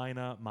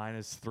Carolina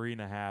minus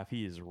 3.5.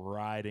 He is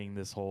riding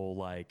this whole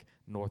like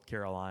North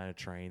Carolina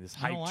train, this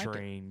hype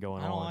train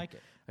going on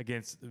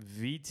against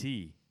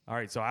VT. All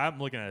right, so I'm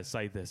looking at a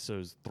site that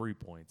shows 3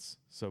 points,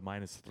 so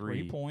minus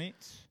 3. 3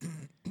 points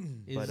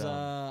is But,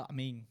 I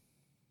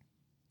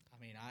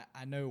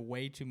know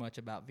way too much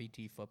about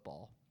VT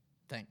football,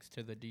 thanks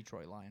to the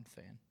Detroit Lion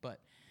fan.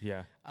 But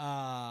Yeah,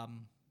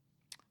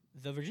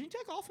 the Virginia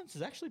Tech offense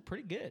is actually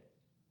pretty good.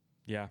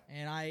 yeah.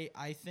 And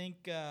I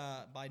think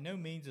by no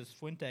means is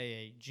Fuente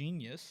a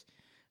genius,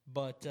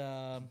 but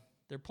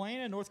they're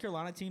playing a North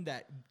Carolina team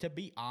that, to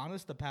be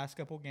honest, the past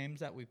couple games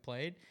that we've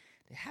played,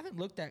 they haven't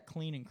looked that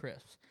clean and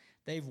crisp.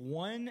 They've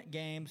won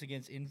games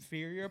against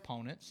inferior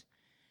opponents,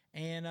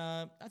 and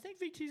I think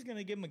VT is going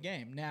to give them a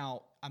game.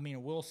 Now, I mean, I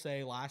will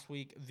say last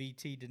week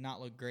VT did not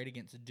look great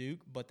against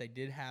Duke, but they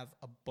did have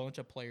a bunch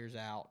of players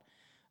out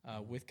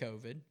with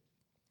COVID.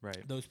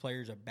 Right. Those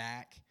players are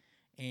back.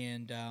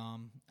 And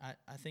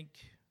I think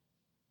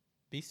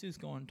B Stew's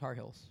going Tar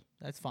Heels.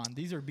 That's fine.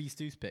 These are B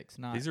Stew's picks.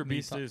 These are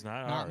B Stew's,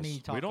 not ours. Me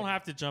talking. We don't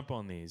have to jump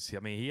on these. I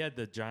mean, he had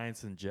the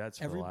Giants and Jets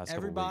for the last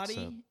couple weeks.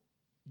 Everybody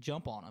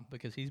jump on him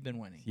because he's been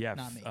winning. Yeah,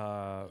 not me.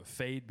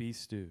 Fade B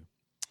Stew.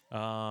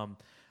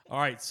 All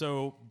right,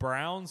 so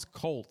Browns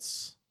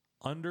Colts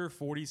under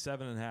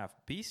 47.5.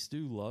 B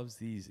Stew loves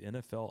these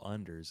NFL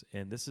unders,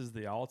 and this is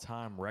the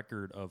all-time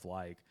record of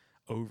like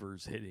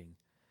overs hitting.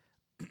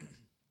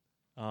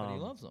 But he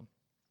loves them.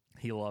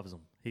 He loves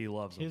them. He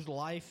loves them. His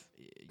life,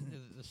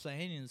 the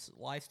saying is,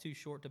 life's too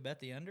short to bet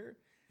the under.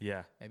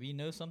 Yeah. Maybe he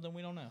knows something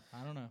we don't know.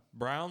 I don't know.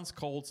 Browns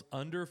Colts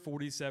under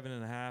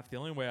 47.5. The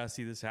only way I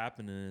see this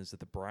happening is that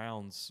the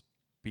Browns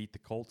beat the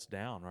Colts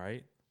down,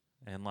 right?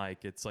 And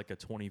like it's like a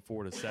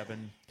 24-7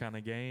 kind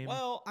of game.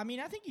 Well, I mean,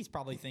 I think he's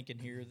probably thinking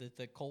here that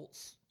the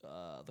Colts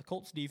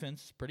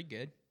defense is pretty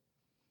good.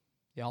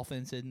 The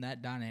offense isn't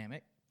that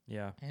dynamic.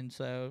 Yeah. And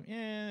so,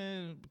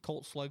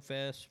 Colts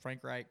slugfest.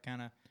 Frank Reich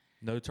kind of.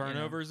 No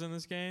turnovers in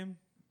this game?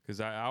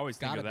 Because I always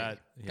think of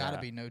that. Gotta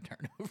be no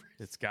turnovers.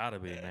 It's got to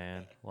be,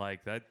 man.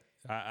 Like that.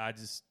 I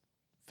just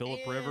Phillip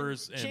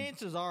Rivers. And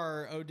chances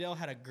are Odell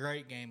had a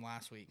great game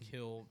last week.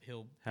 He'll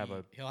have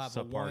a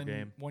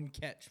one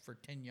catch for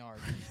 10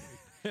 yards this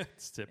week.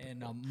 It's typical.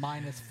 And a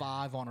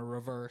 -5 on a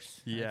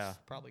reverse. Yeah. That's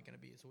probably going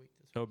to be his week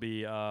this week. He'll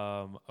be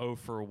 0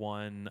 for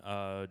 1.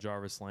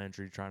 Jarvis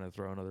Landry trying to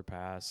throw another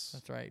pass.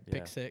 That's right. Yeah.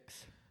 Pick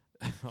 6.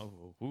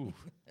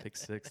 Pick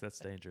 6. That's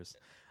dangerous.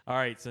 All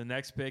right, so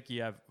next pick,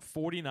 you have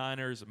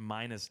 49ers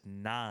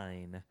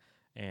 -9.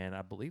 And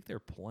I believe they're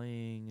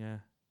playing.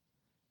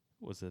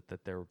 What was it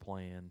that they were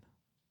playing?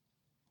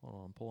 Hold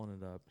on, I'm pulling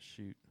it up.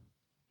 Shoot.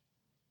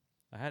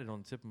 I had it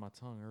on the tip of my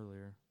tongue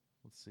earlier.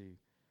 let's see,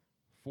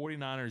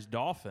 49ers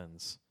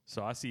Dolphins.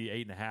 So I see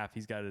 8.5.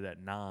 He's got it at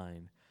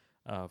 9.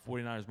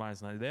 49ers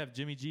 -9. Do they have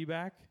Jimmy G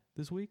back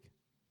this week?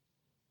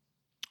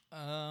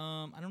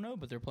 I don't know,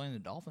 but they're playing the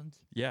Dolphins.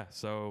 Yeah,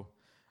 so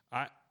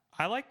I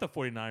like the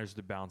 49ers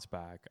to bounce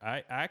back.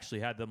 I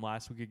actually had them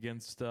last week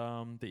against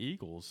the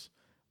Eagles,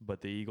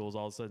 but the Eagles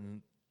all of a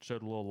sudden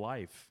showed a little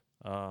life.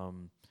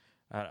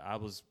 I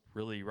was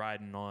really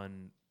riding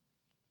on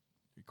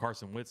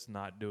Carson Wentz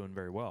not doing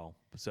very well.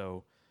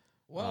 So,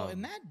 well,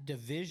 and that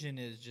division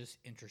is just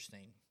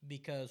interesting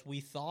because we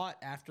thought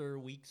after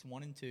weeks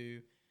 1 and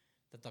 2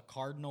 that the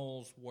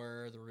Cardinals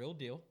were the real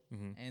deal,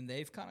 and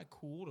they've kind of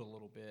cooled a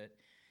little bit.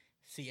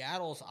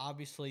 Seattle's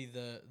obviously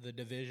the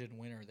division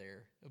winner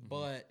there,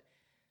 but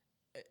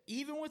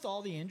even with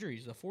all the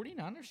injuries, the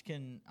 49ers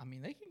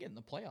they can get in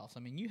the playoffs. I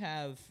mean, you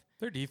have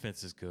their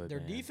defense is good. Their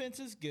man. defense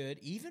is good,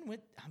 even with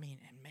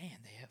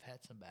they have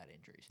had some bad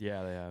injuries.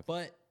 Yeah, they have.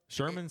 But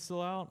Sherman's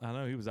still out? I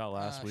know he was out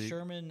last week.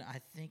 Sherman, I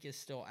think, is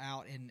still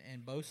out,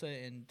 and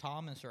Bosa and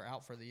Thomas are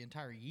out for the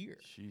entire year.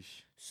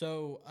 Sheesh.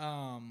 So,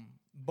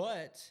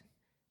 but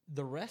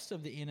the rest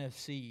of the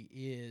NFC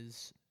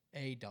is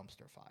a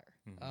dumpster fire.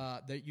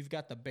 You've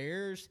got the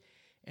Bears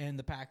and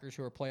the Packers,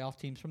 who are playoff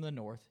teams from the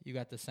North. You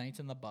got the Saints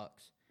and the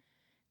Bucks.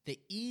 The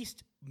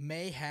East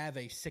may have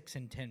a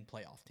 6-10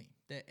 playoff team.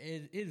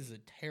 It is a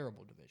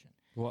terrible division.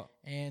 What?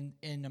 And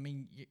I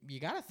mean, you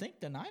got to think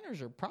the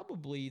Niners are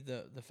probably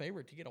the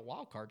favorite to get a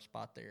wild card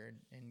spot there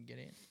and get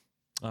in.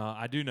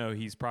 I do know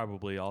he's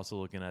probably also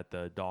looking at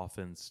the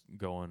Dolphins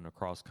going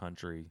across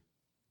country,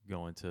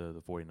 going to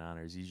the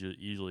 49ers.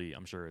 Usually,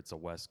 I'm sure it's a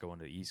West going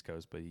to the East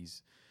Coast, but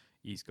he's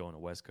East going to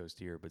West Coast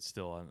here. But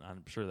still,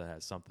 I'm sure that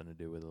has something to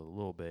do with it a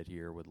little bit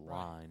here with the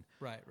line.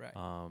 Right.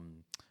 All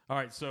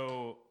right,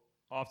 so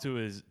off to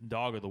his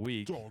dog of the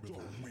week.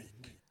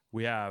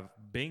 We have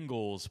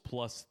Bengals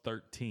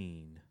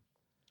 +13.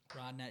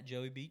 Riding that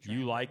Joey B train.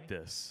 You like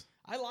this?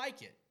 I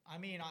like it. I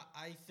mean,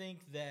 I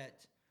think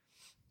that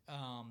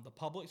the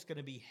public's going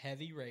to be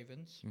heavy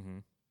Ravens.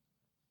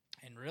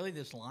 And really,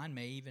 this line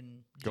may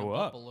even go jump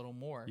up a little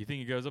more. You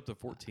think it goes up to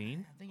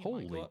 14? I think it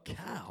Holy might go up to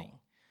cow. 14.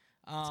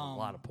 That's a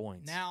lot of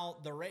points. Now,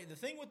 the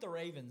thing with the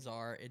Ravens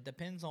it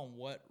depends on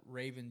what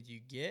Ravens you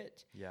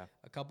get. Yeah.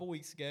 A couple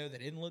weeks ago, they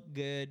didn't look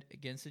good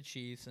against the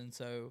Chiefs, and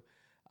so,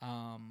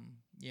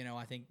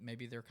 I think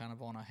maybe they're kind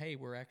of on a, hey,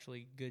 we're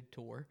actually good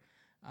tour.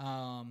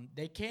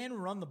 They can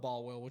run the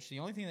ball well, which is the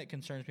only thing that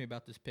concerns me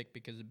about this pick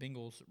because the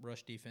Bengals'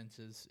 rush defense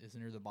is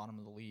near the bottom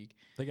of the league.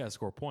 They got to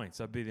score points.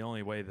 That'd be the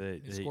only way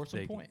that They score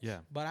some points. Yeah.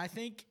 But I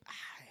think,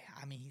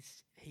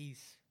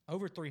 he's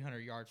over 300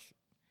 yards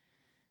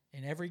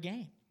in every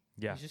game.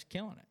 Yeah. He's just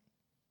killing it.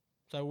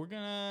 So we're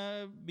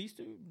gonna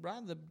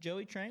ride the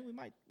Joey train. We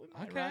might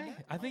ride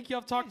that. I think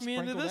y'all talked me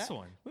into this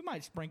one. We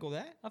might sprinkle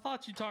that. I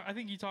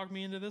think you talked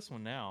me into this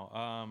one now.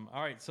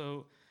 All right,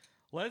 so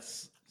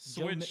let's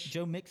switch.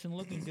 Joe Mixon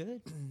looking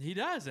good. He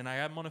does, and I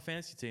have him on a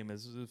fantasy team.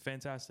 This is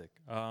fantastic.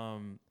 All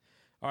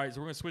right,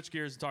 so we're gonna switch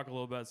gears and talk a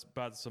little bit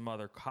about some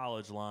other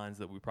college lines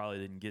that we probably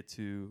didn't get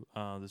to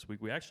this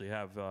week. We actually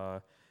have.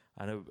 I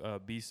know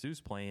B. Stu's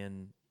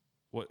playing.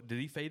 What did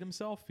he fade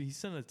himself? He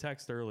sent a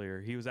text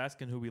earlier. He was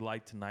asking who we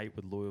like tonight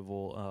with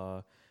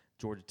Louisville,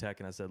 Georgia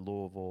Tech, and I said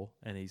Louisville,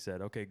 and he said,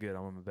 "Okay, good.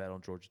 I'm gonna bet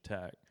on Georgia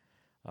Tech."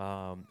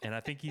 And I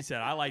think he said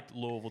I liked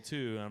Louisville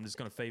too, and I'm just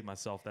gonna fade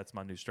myself. That's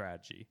my new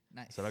strategy.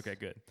 Nice. I said, "Okay,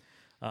 good."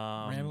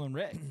 Ramblin'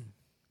 Red.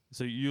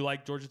 So you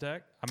like Georgia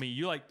Tech? I mean,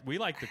 we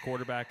like the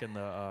quarterback and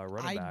the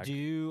running back. I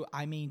do.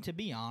 I mean, to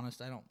be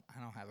honest, I don't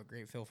have a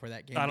great feel for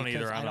that game. I don't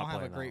either. I don't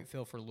have a great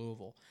feel for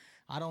Louisville.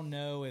 I don't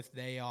know if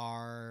they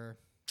are.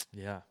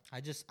 Yeah,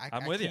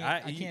 I'm with you.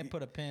 I can't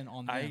put a pin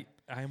on them.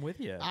 I'm with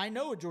you. I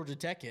know what Georgia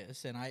Tech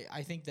is, and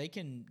I think they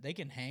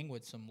can hang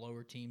with some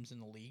lower teams in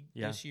the league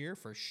this year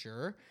for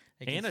sure.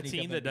 And a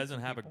team that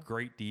doesn't have a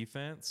great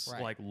defense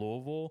like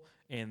Louisville,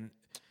 and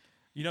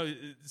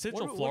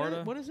Central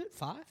Florida. What is it?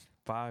 5?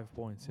 5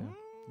 points. Yeah.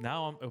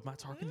 Now am I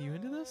talking you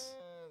into this?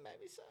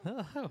 Maybe so.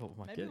 Oh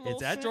my goodness!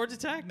 It's at Georgia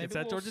Tech. It's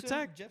at Georgia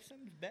Tech. Jeff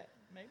Sims bet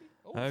maybe.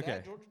 Oh, okay. It's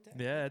at Georgia Tech.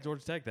 Yeah, at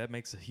Georgia Tech. That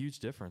makes a huge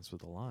difference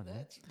with the line.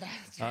 That's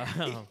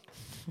right.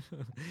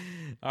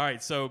 All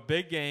right, so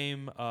big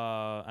game.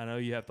 I know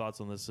you have thoughts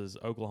on this. Is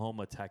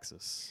Oklahoma,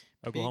 Texas?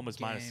 Oklahoma's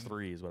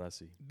 -3 is what I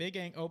see. Big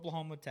game,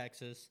 Oklahoma,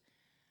 Texas.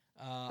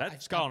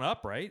 That's gone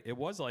up, right? It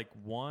was like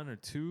 1 or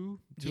 2,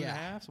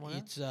 2.5.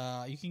 It's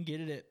you can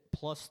get it at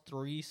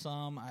 +3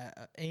 some.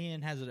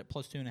 Ian has it at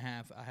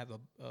 +2.5. I have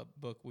a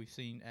book we've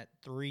seen at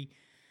 3.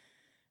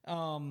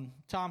 Tom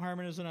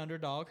Herman is an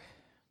underdog.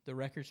 The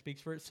record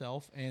speaks for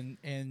itself,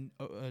 and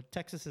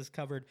Texas has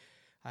covered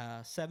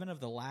 7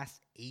 of the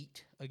last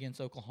 8 against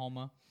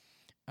Oklahoma.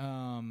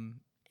 And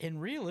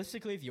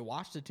realistically, if you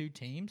watch the two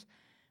teams,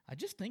 I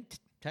just think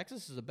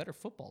Texas is a better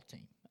football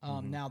team.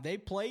 Now, they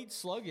played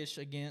sluggish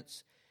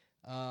against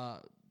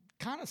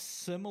kind of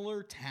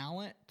similar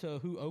talent to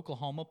who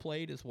Oklahoma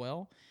played as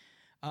well.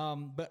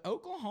 But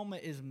Oklahoma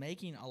is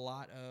making a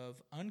lot of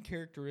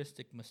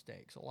uncharacteristic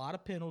mistakes, a lot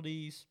of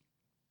penalties.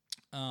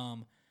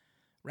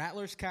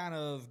 Rattler's kind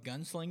of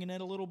gunslinging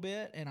it a little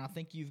bit, and I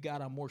think you've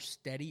got a more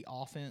steady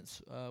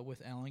offense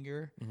with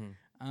Ellinger.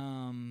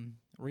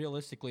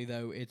 Realistically,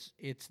 though, it's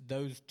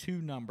those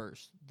two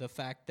numbers. The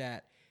fact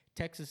that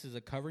Texas is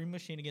a covering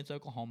machine against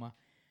Oklahoma,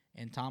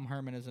 and Tom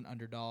Herman as an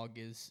underdog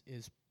is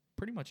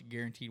pretty much a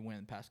guaranteed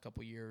win the past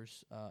couple of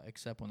years,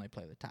 except when they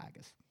play the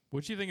Tigers.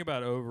 What do you think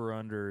about over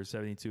under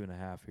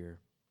 72.5 here?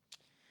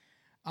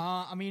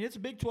 I mean, it's a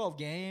Big 12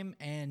 game,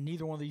 and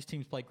neither one of these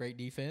teams play great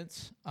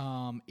defense.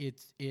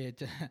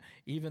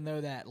 Even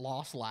though that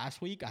loss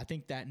last week, I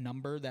think that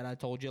number that I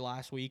told you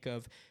last week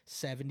of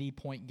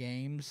 70-point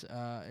games,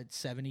 it's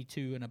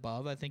 72 and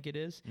above, I think it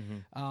is.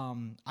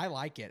 I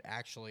like it,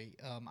 actually.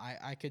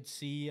 I could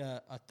see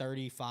a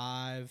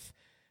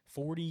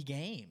 35-40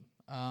 game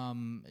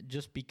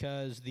just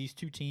because these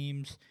two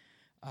teams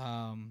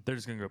they're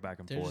just going to go back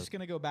and they're forth. just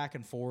going to go back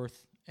and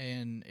forth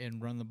and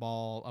run the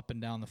ball up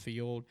and down the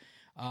field.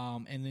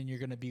 And then you're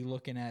going to be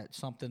looking at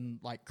something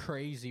like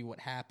crazy what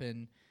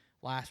happened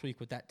last week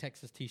with that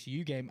Texas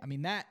TCU game. I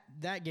mean, that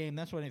game,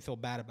 that's why I didn't feel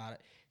bad about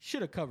it.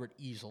 Should have covered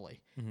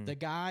easily. The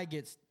guy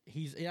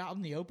he's out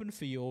in the open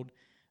field,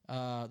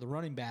 the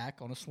running back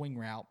on a swing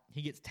route.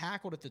 He gets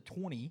tackled at the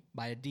 20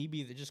 by a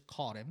DB that just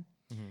caught him.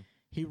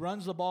 He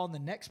runs the ball in the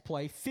next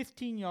play,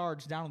 15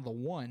 yards down to the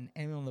 1,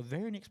 and on the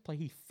very next play,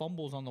 he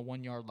fumbles on the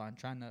 1-yard line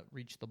trying to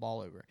reach the ball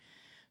over.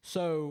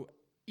 So,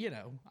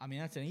 I mean,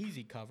 that's an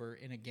easy cover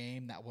in a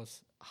game that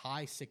was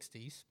high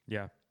 60s.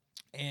 Yeah.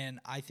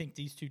 And I think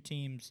these two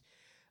teams,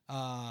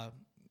 the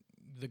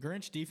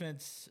Grinch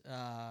defense,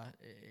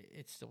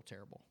 it's still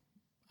terrible.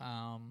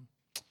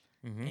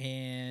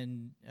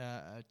 And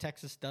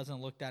Texas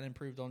doesn't look that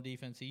improved on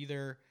defense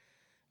either.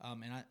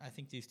 And I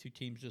think these two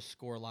teams just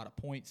score a lot of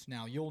points.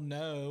 Now, you'll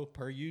know,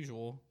 per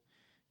usual,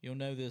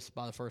 this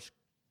by the first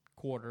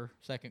quarter,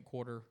 second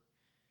quarter.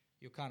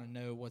 You'll kind of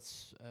know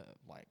what's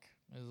like.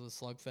 Is a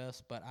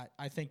slugfest, but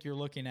I think you're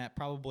looking at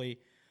probably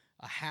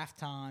a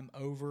halftime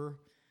over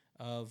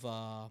of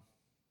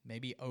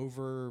maybe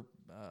over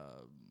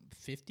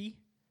 50.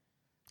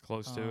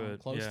 Close to it.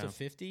 Close to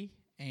 50.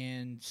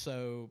 And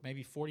so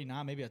maybe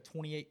 49, maybe a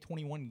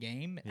 28-21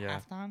 game at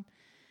halftime.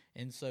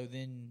 And so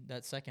then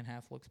that second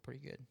half looks pretty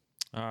good.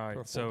 All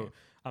right, so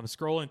I'm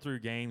scrolling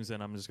through games,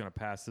 and I'm just going to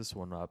pass this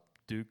one up.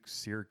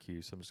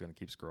 Duke-Syracuse. I'm just going to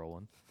keep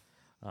scrolling.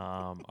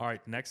 All right,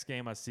 next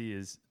game I see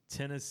is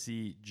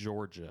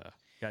Tennessee-Georgia.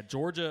 Got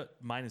Georgia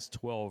minus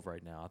 12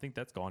 right now. I think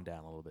that's gone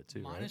down a little bit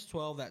too, Minus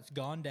 12, that's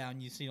gone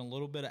down. You've seen a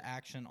little bit of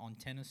action on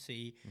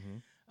Tennessee.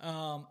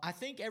 I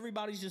think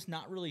everybody's just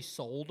not really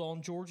sold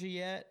on Georgia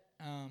yet.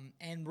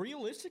 And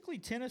realistically,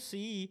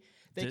 Tennessee,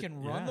 they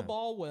can run the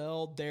ball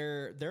well.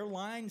 Their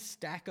lines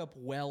stack up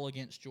well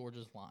against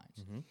Georgia's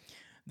lines.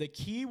 The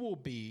key will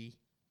be,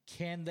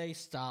 can they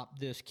stop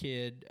this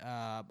kid?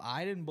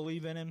 I didn't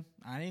believe in him.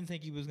 I didn't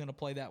think he was going to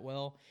play that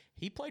well.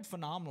 He played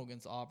phenomenal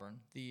against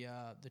Auburn. The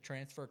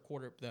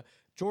the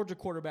Georgia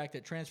quarterback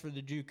that transferred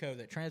to JUCO,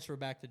 that transferred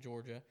back to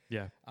Georgia.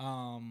 Yeah.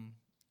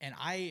 And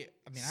I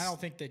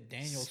don't think that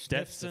Daniel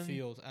sniffs the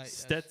field.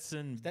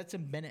 Stetson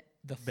Bennett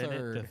the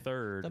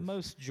third, the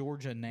most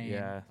Georgia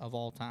name of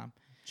all time.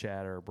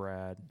 Chatter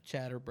Brad.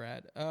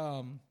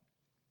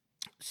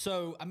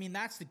 So I mean,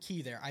 that's the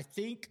key there. I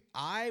think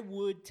I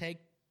would take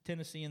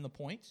Tennessee in the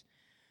points,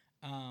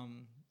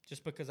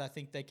 just because I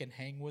think they can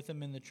hang with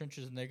them in the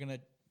trenches, and they're gonna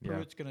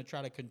Pruitt's gonna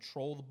try to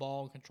control the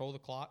ball and control the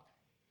clock.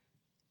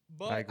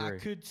 But I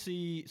could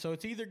see, so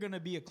it's either gonna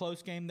be a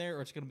close game there,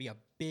 or it's gonna be a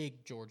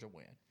big Georgia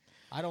win.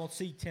 I don't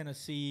see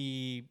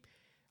Tennessee.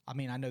 I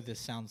mean, I know this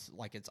sounds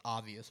like it's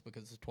obvious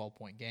because it's a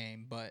 12-point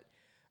game, but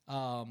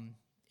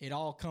it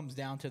all comes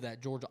down to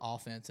that Georgia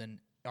offense. And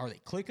are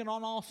they clicking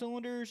on all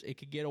cylinders? It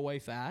could get away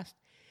fast.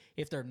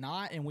 If they're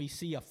not, and we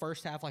see a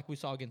first half like we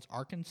saw against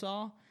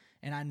Arkansas,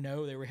 and I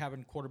know they were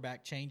having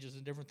quarterback changes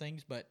and different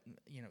things, but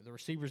the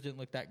receivers didn't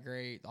look that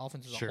great. The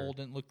offense as a whole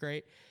didn't look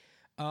great.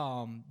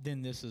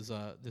 Then this is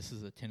a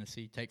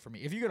Tennessee take for me.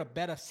 If you're going to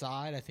bet a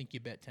side, I think you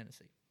bet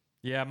Tennessee.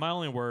 Yeah, my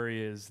only worry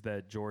is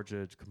that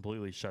Georgia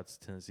completely shuts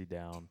Tennessee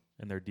down,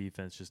 and their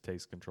defense just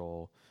takes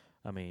control.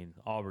 I mean,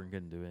 Auburn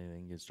couldn't do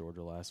anything against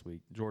Georgia last week.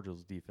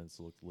 Georgia's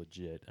defense looked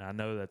legit, and I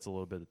know that's a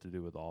little bit to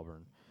do with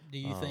Auburn. Do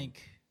you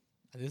think –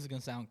 this is going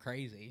to sound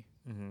crazy.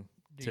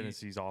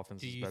 Tennessee's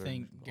offense is better. Do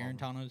you think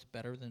Garantano's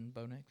better than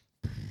Bo Nix?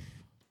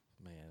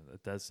 Man,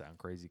 that does sound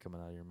crazy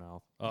coming out of your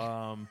mouth.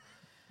 I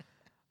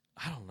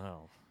don't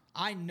know.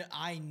 I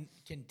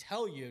can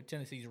tell you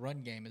Tennessee's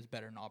run game is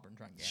better than Auburn's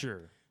run game.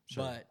 Sure.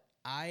 But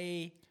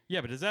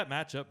but does that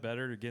match up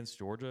better against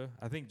Georgia?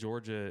 I think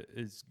Georgia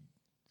is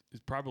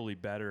probably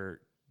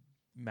better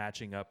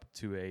matching up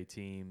to a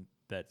team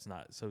that's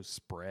not so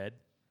spread.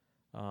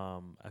 I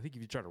think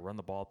if you try to run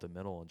the ball up the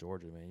middle in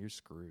Georgia, man, you're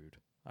screwed.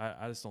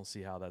 I just don't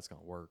see how that's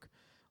going to work.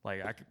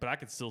 But I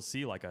could still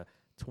see like a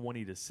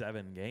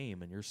 20-7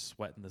 game, and you're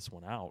sweating this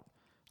one out.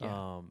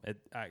 Yeah.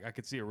 I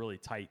could see a really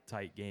tight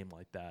game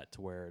like that,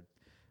 to where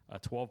a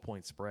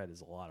 12-point spread is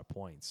a lot of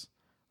points.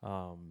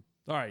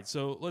 All right,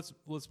 so let's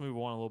move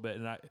on a little bit.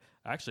 And I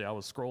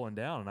was scrolling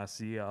down and I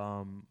see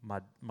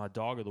my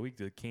dog of the week,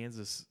 the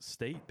Kansas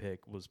State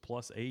pick, was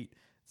 +8.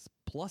 It's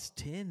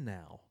 +10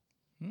 now.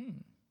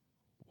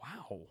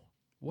 Wow,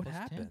 what +10?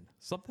 happened?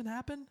 Something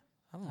happened?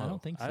 I don't know. I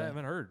don't think so. I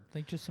haven't heard. I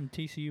think just some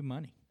TCU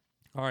money.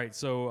 All right,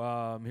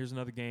 so here's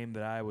another game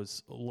that I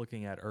was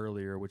looking at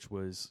earlier, which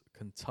was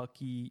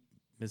Kentucky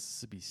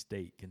Mississippi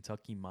State.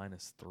 Kentucky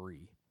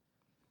 -3.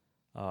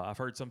 I've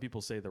heard some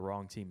people say the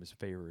wrong team is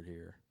favored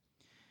here.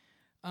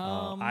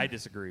 I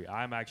disagree.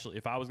 I'm actually,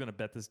 if I was going to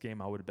bet this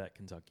game, I would have bet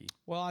Kentucky.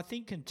 Well, I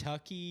think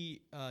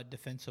Kentucky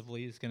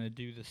defensively is going to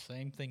do the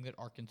same thing that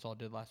Arkansas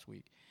did last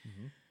week.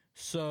 Mm-hmm.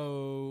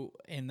 So,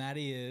 and that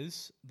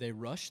is they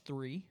rushed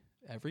 3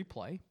 every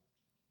play.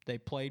 They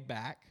played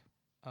back.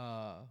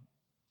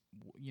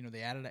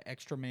 They added an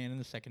extra man in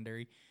the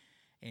secondary,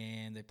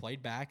 and they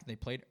played back. They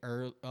played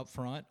up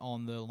front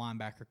on the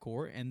linebacker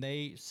core, and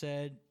they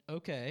said,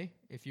 okay,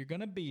 if you're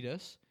going to beat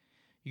us,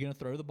 you're going to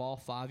throw the ball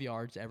 5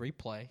 yards every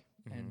play,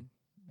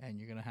 and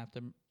you're going to have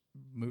to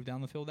move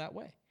down the field that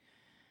way.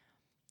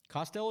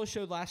 Costello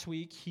showed last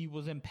week he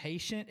was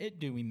impatient at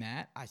doing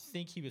that. I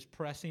think he was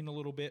pressing a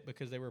little bit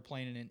because they were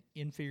playing an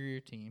inferior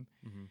team.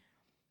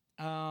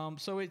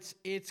 So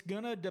it's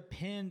going to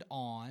depend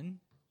on,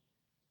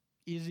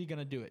 is he going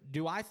to do it?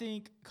 Do I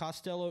think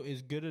Costello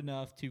is good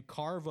enough to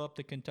carve up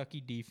the Kentucky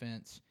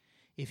defense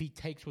if he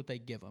takes what they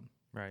give him?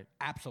 Right.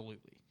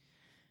 Absolutely.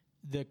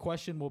 The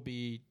question will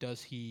be,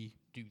 does he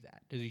do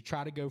that? Does he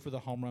try to go for the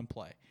home run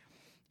play?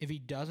 If he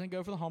doesn't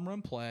go for the home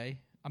run play,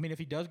 if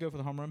he does go for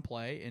the home run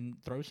play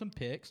and throw some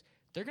picks,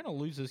 they're going to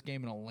lose this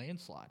game in a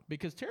landslide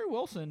because Terry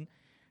Wilson,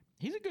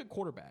 he's a good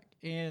quarterback,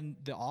 and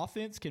the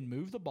offense can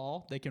move the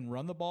ball. They can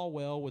run the ball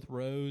well with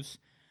Rose.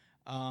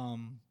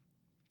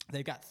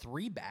 They've got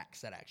 3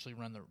 backs that actually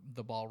run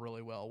the ball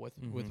really well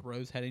with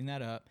Rose heading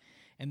that up,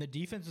 and the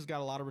defense has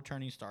got a lot of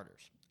returning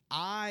starters.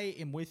 I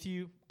am with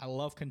you. I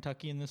love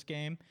Kentucky in this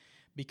game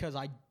because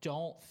I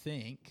don't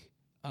think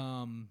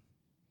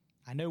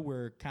I know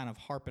we're kind of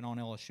harping on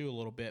LSU a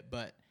little bit,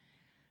 but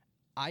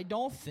I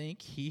don't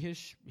think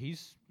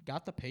he's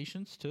got the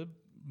patience to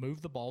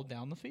move the ball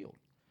down the field.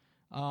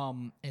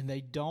 And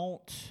they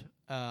don't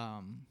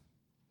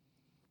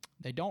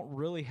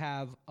really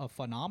have a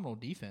phenomenal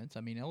defense.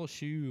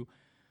 LSU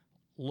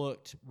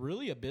looked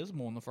really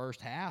abysmal in the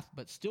first half,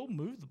 but still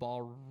moved the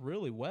ball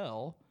really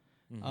well.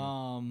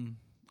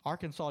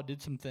 Arkansas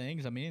did some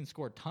things. They didn't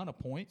score a ton of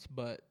points,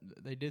 but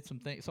they did some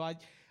things. So I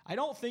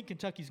don't think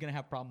Kentucky's going to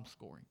have problems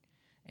scoring.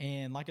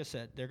 And like I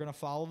said, they're going to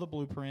follow the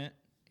blueprint,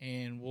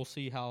 and we'll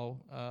see how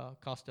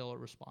Costello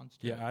responds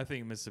to it. Yeah, I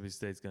think Mississippi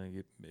State's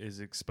is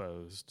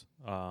exposed.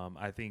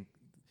 I think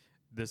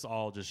this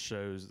all just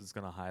shows it's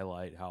going to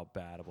highlight how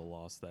bad of a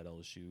loss that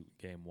LSU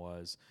game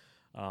was.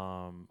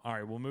 All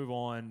right, we'll move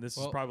on. This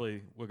is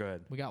probably – go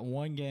ahead. We got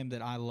one game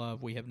that I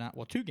love. We have not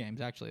 – 2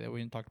 games, actually, that we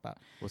didn't talk about.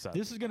 What's that?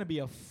 This is going to be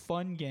a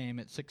fun game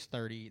at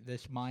 6:30,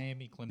 this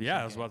Miami-Clemson Yeah,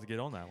 game. I was about to get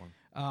on that one.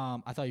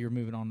 I thought you were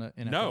moving on to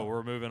NFL. No,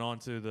 we're moving on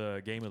to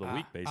the game of the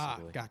week,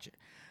 basically. Gotcha.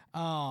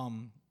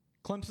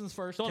 Clemson's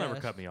first Don't test. ever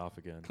cut me off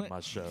again,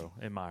 my show,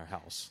 in my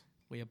house.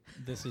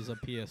 This is a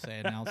PSA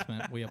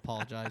announcement. We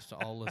apologize to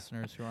all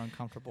listeners who are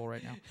uncomfortable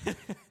right now.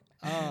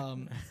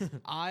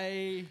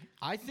 I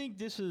think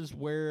this is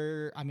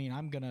where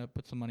I'm gonna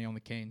put some money on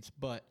the Canes,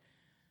 but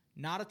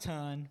not a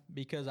ton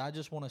because I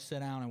just want to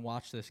sit down and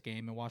watch this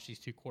game and watch these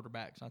 2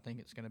 quarterbacks. I think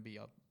it's gonna be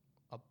a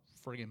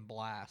friggin'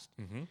 blast.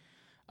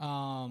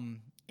 And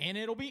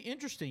it'll be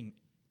interesting.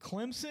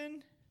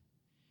 Clemson,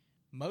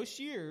 most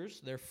years,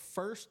 their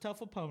first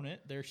tough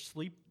opponent, they're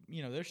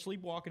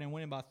sleepwalking and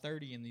winning by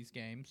 30 in these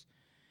games.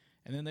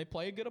 And then they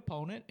play a good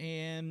opponent,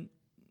 and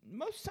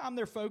most of the time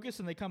they're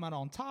focused and they come out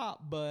on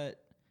top,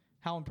 but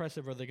how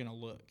impressive are they going to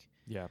look?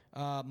 Yeah.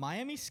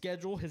 Miami's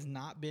schedule has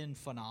not been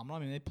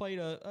phenomenal. They played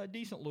a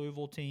decent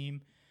Louisville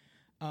team.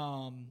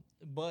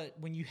 But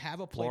when you have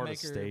a playmaker Florida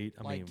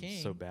State, like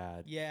King, so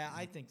bad. Yeah,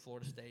 I think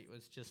Florida State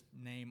was just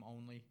name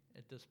only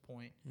at this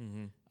point.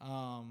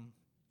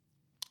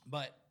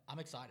 But I'm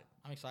excited.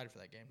 I'm excited for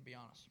that game, to be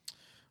honest.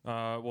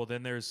 Well,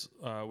 then there's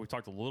we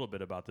talked a little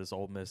bit about this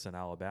Ole Miss and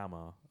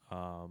Alabama.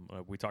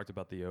 We talked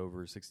about the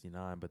over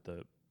 69, but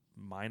the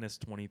minus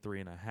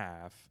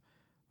 23.5,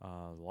 a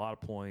lot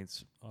of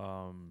points.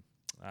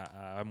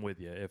 I'm with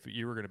you. If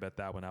you were going to bet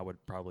that one, I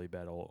would probably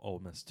bet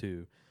Ole Miss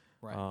too.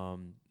 Right.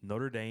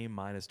 Notre Dame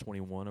minus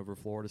 21 over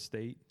Florida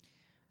State.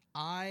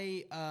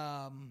 I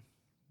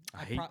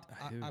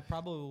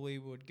probably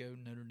would go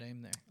Notre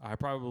Dame there. I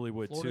probably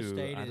would Florida too.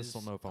 State I just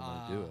don't know if I'm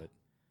going to do it.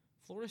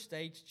 Florida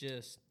State's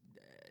just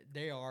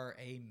they are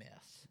a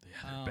mess.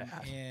 Yeah, they're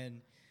bad.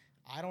 And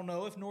I don't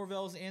know if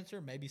Norvell's the answer.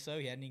 Maybe so.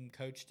 He hadn't even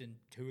coached in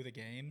 2 of the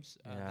games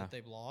that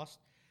they've lost.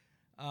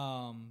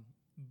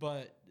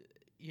 But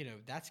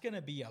that's going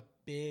to be a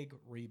big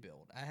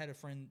rebuild. I had a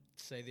friend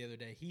say the other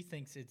day he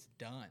thinks it's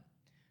done.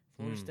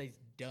 Florida State's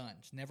done.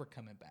 It's never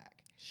coming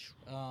back.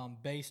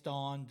 Based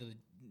on the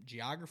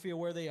geography of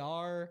where they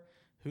are,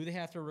 who they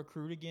have to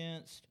recruit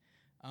against.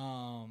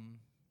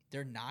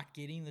 they're not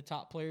getting the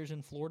top players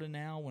in Florida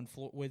now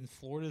when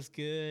Florida's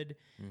good.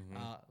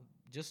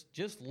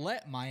 Just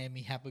let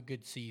Miami have a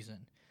good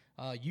season.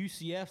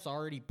 UCF's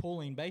already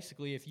pulling.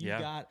 Basically, if you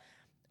got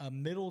a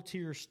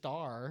middle-tier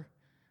star,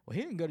 well,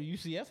 he didn't go to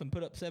UCF and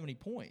put up 70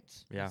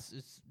 points. Yeah.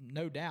 It's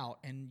no doubt.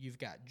 And you've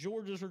got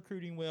Georgia's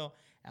recruiting well.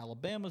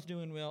 Alabama's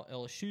doing well.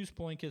 LSU's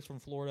pulling kids from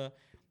Florida.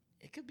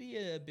 It could be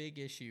a big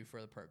issue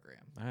for the program.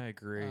 I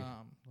agree.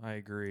 I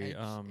agree.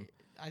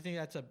 I think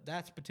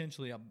that's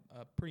potentially a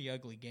pretty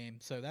ugly game.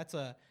 So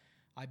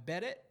I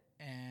bet it,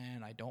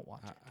 and I don't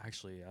watch it.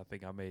 Actually, I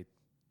think I may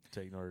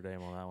take Notre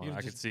Dame on that one.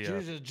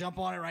 You just jump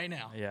on it right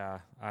now. Yeah,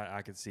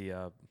 I could see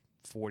a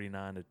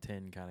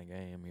 49-10 kind of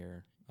game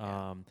here. Yeah.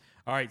 All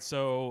right,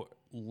 so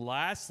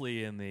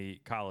lastly in the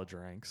college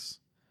ranks,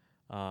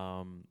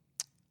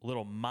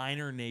 little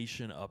Minor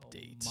Nation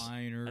update.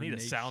 I need a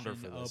sounder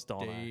for this,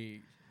 don't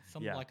I?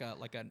 Something like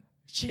a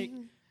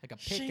Shing,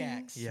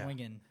 pickaxe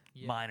swinging.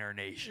 Yeah. Minor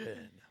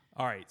Nation.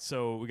 All right,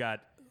 so we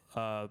got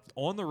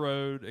on the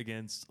road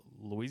against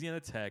Louisiana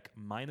Tech,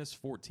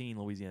 -14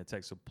 Louisiana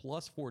Tech, so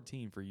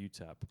 +14 for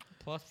UTEP.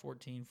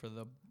 +14 for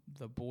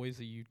the boys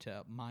of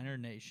UTEP, Minor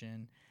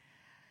Nation.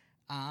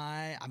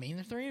 I mean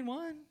they're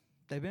 3-1.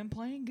 They've been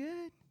playing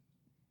good.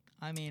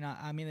 I mean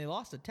they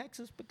lost to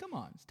Texas, but come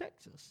on, it's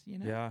Texas, you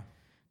know. Yeah.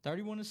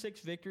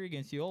 31-6 victory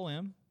against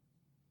ULM.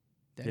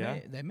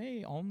 They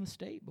may own the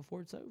state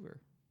before it's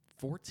over.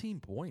 14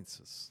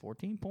 points.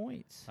 14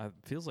 points. It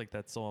feels like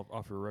that's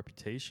off your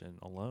reputation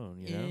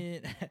alone, you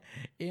know?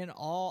 In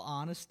all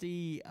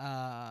honesty,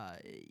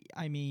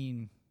 I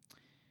mean,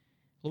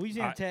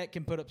 Louisiana Tech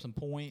can put up some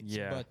points,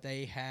 but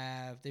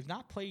they've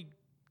not played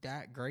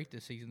that great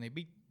this season. They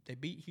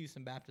beat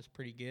Houston Baptist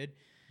pretty good.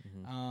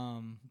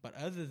 But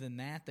other than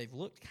that, they've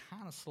looked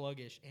kind of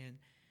sluggish. And,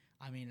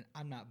 I mean,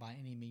 I'm not by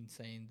any means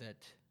saying that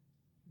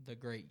the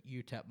great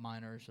UTEP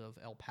Miners of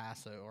El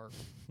Paso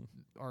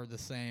are the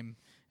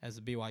as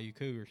the BYU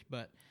Cougars,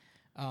 but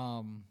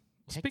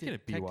speaking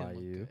of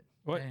BYU,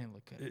 they didn't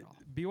look good at all.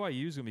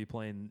 BYU is going to be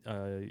playing.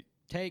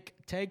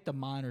 Take the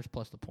Miners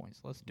plus the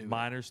points. Let's do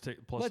Miners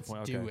plus Let's the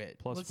point. do Okay. it.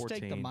 Plus Let's 14.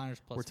 take the Miners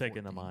plus. We're 14.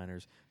 taking the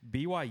Miners.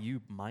 BYU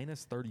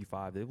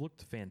 -35. They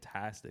looked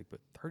fantastic,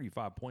 but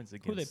 35 points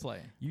against who they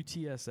play?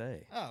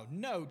 UTSA. Oh,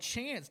 no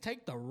chance.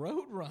 Take the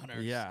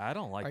Roadrunners. Yeah, I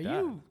don't like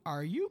that.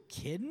 Are you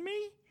kidding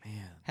me?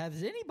 Man,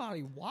 has anybody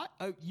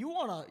you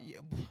want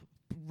to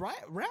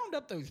round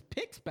up those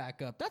picks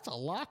back up? That's a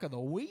lock of the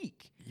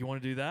week. You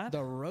want to do that? The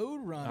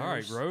Roadrunners. All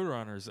right,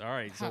 Roadrunners. All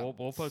right, so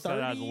we'll post that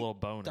as a little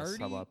bonus.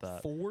 How about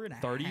that?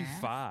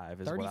 35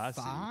 is what I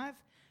see. 35?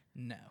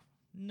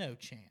 No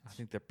chance. I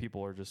think that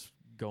people are just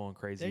going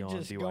crazy They're on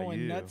just BYU. going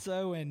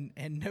nutso,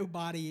 and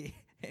nobody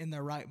in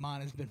their right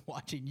mind has been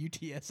watching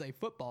UTSA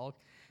football.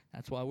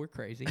 That's why we're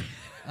crazy.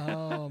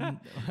 I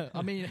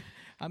mean,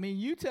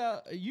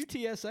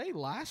 UTSA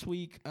last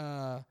week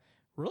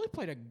really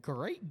played a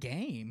great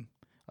game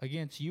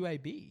against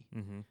UAB.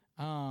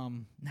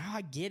 Now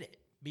I get it.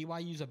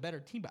 BYU's a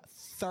better team, but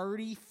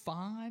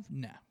 35?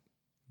 No.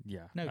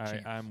 Yeah, no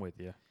chance. I'm with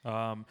you.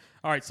 All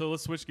right, so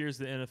let's switch gears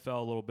to the NFL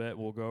a little bit.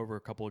 We'll go over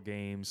a couple of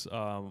games.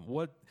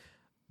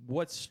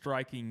 What's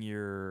striking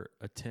your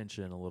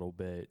attention a little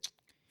bit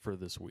for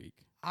this week?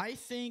 I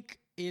think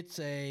it's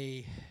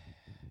a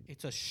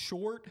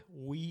short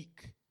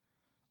week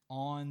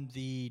on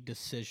the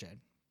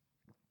decision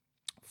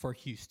for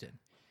Houston.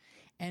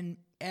 And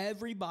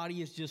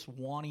everybody is just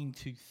wanting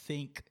to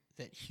think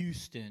that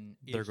Houston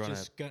is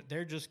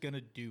they're just going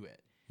to do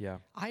it. Yeah.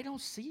 I don't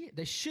see it.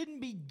 They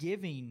shouldn't be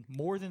giving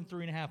more than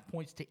 3.5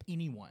 points to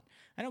anyone.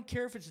 I don't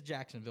care if it's the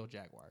Jacksonville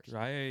Jaguars.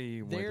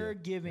 They're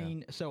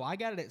giving. So I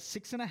got it at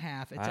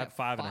 6.5. It's at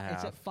 5.5.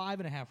 It's at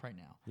 5.5 right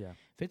now. Yeah.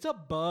 If it's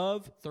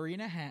above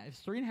 3.5,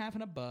 it's 3.5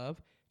 and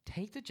above.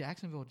 Take the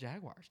Jacksonville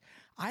Jaguars.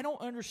 I don't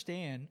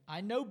understand.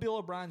 I know Bill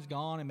O'Brien's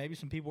gone, and maybe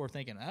some people are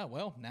thinking, oh,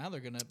 well, now they're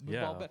going to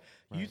move all back.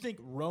 Right. You think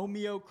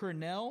Romeo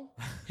Crennel,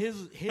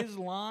 his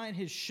line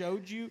has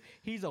showed you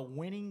he's a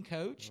winning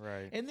coach?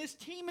 Right. And this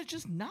team is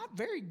just not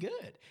very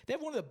good. They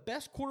have one of the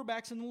best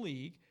quarterbacks in the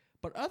league,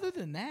 but other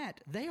than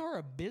that, they are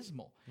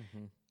abysmal.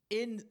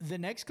 In the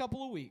next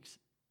couple of weeks,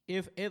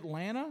 if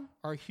Atlanta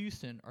or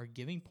Houston are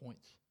giving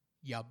points,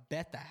 you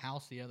bet the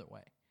house the other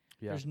way.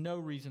 Yeah. There's no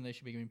reason they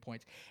should be giving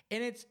points.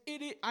 And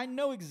I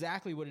know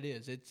exactly what it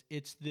is.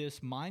 It's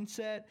this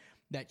mindset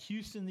that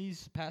Houston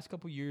these past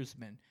couple years has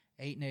been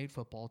 8-8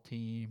 football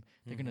team.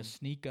 They're going to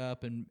sneak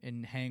up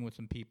and hang with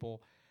some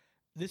people.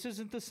 This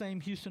isn't the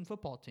same Houston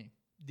football team.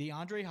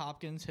 DeAndre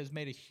Hopkins has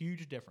made a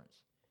huge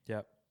difference.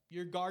 Yep.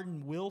 You're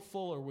guarding Will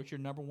Fuller with your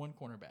number one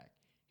cornerback.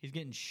 He's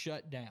getting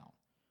shut down.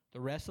 The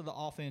rest of the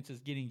offense is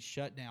getting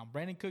shut down.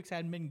 Brandon Cooks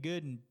hadn't been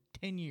good in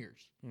 10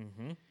 years.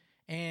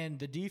 And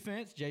the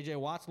defense, J.J.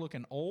 Watt's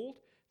looking old.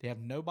 They have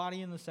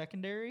nobody in the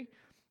secondary.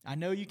 I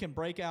know you can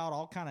break out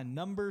all kind of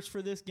numbers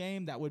for this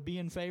game that would be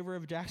in favor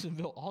of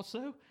Jacksonville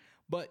also,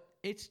 but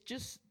it's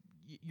just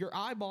your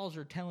eyeballs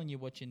are telling you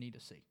what you need to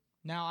see.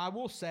 Now, I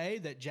will say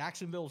that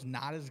Jacksonville's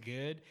not as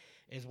good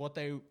as what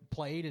they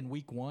played in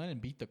week 1 and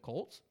beat the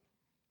Colts,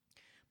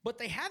 but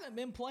they haven't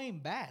been playing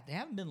bad. They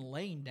haven't been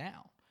laying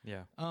down.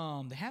 Yeah.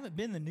 They haven't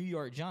been the New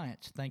York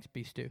Giants. Thanks,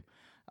 B-Stu.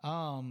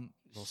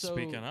 Well,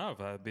 speaking of,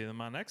 that'd be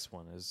my next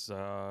one is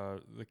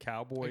the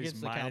Cowboys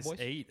Against the minus Cowboys?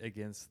 8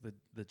 against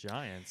the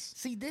Giants.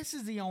 See, this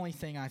is the only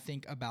thing I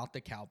think about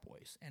the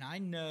Cowboys. And I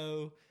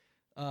know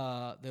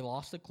they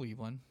lost to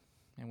Cleveland,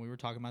 and we were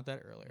talking about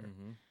that earlier.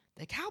 Mm-hmm.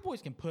 The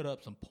Cowboys can put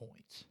up some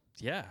points.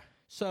 Yeah.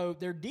 So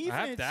their defense...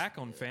 I have Dak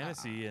on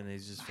fantasy, and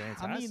he's just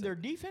fantastic. I mean, their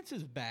defense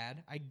is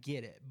bad. I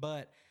get it.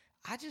 But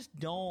I just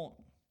don't...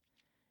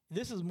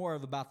 This is more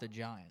of about the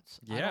Giants.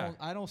 Yeah.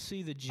 I don't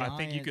see the Giants... I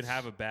think you could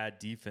have a bad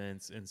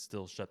defense and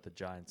still shut the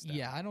Giants down.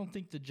 Yeah, I don't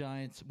think the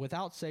Giants,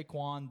 without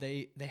Saquon,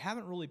 they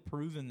haven't really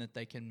proven that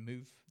they can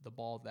move the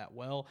ball that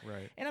well.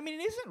 Right. And I mean,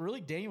 it isn't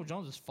really Daniel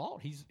Jones'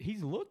 fault.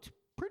 He's looked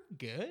pretty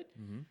good.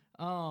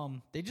 Mm-hmm.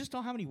 They just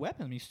don't have any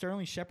weapons. I mean,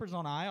 Sterling Shepard's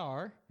on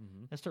IR.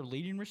 Mm-hmm. That's their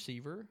leading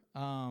receiver.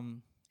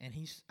 And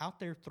he's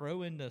out there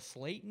throwing to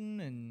Slayton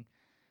and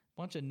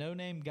a bunch of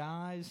no-name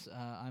guys.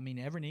 I mean,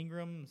 Evan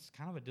Ingram's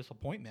kind of a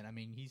disappointment. I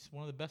mean, he's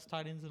one of the best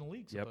tight ends in the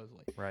league,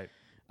 supposedly. Right.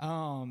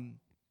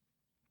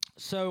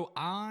 So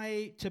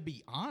to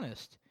be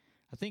honest,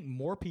 I think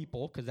more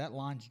people, because that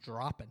line's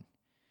dropping.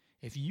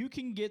 If you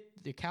can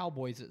get the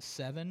Cowboys at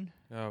 7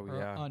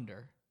 or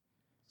under,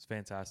 it's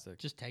fantastic.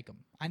 just take them.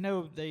 I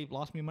know they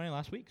lost me money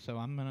last week, so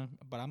I'm gonna.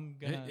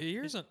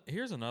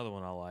 Here's another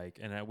one I like,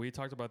 and we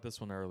talked about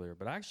this one earlier,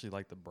 but I actually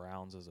like the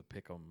Browns as a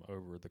pick 'em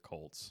over the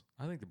Colts.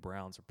 I think the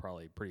Browns are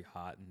probably pretty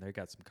hot, and they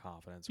got some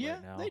confidence Yeah,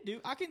 right now. they do.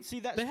 I can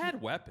see that. They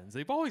had weapons.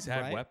 They've always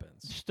had Right.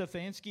 weapons.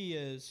 Stefanski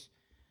is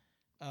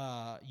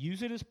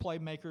using his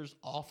playmakers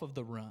off of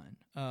the run.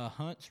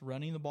 Hunt's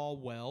running the ball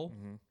well.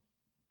 Mm-hmm.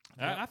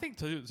 I think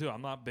too.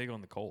 I'm not big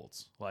on the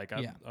Colts. Like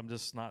I'm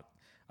just not.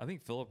 I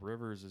think Phillip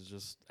Rivers is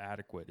just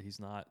adequate. He's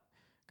not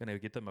going to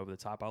get them over the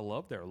top. I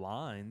love their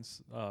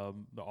lines,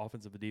 the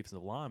offensive and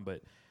defensive line,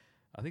 but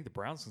I think the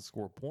Browns can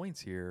score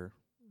points here,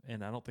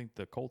 and I don't think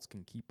the Colts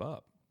can keep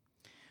up.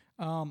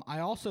 I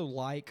also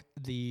like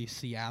the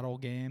Seattle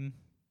game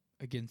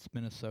against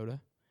Minnesota.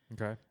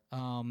 Okay.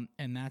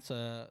 And that's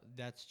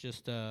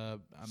just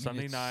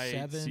Sunday it's night,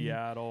 7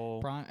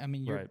 Seattle. Prime, I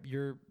mean, Right.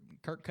 you're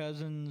Kirk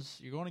Cousins.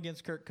 You're going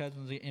against Kirk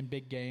Cousins in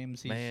big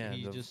games.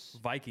 Man, the just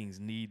Vikings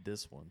need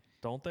this one,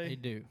 don't they? they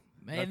do.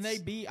 And they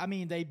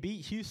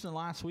beat Houston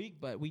last week,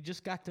 but we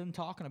just got done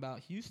talking about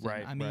Houston.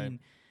 Right, I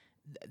mean,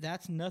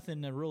 that's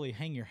nothing to really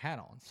hang your hat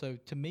on. So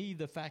to me,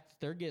 the fact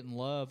that they're getting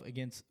love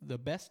against the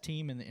best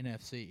team in the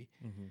NFC,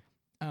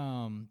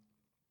 and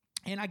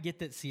I get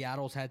that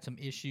Seattle's had some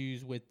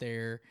issues with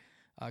their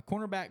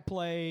cornerback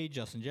play.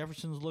 Justin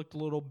Jefferson's looked a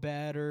little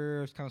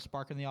better. It's kind of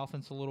sparking the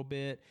offense a little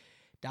bit.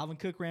 Dalvin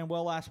Cook ran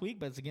well last week,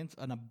 but it's against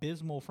an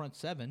abysmal front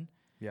seven.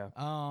 Yeah.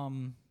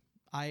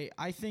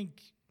 I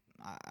think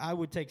I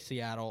would take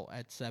Seattle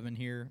at 7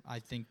 here. I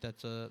think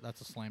that's a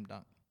slam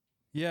dunk.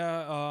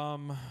 Yeah.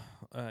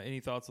 Any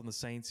thoughts on the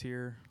Saints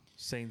here?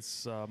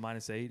 Saints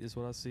minus 8 is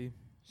what I see.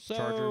 So,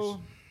 Chargers.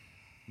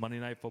 Monday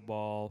Night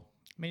Football.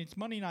 I mean, it's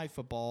Monday Night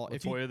Football.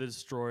 Latoya the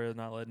Destroyer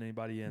not letting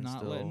anybody in.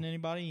 Not letting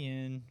anybody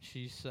in.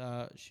 She's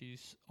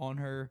on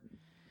her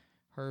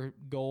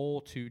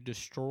goal to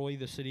destroy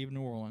the city of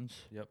New Orleans.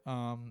 Yep.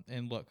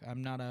 And look,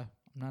 I'm not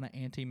an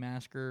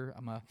anti-masker.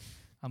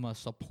 I'm a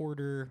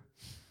supporter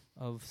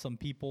of some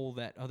people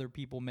that other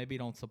people maybe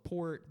don't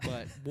support.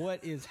 But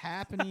what is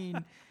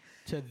happening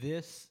to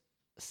this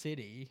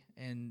city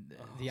and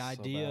the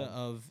idea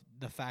of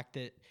the fact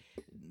that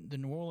the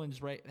New Orleans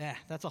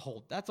that's a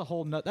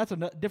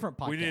different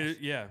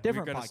podcast.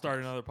 We've got to start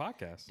another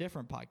podcast.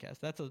 Different podcast.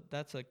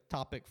 That's a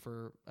topic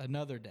for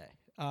another day.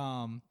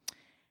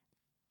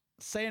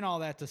 Saying all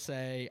that to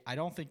say, I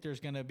don't think there's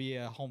going to be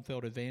a home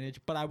field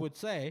advantage, but I would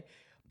say,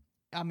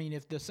 I mean,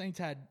 if the Saints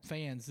had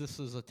fans, this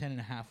is a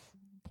 10.5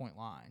 point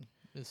line.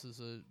 This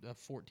is a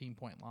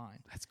 14-point line.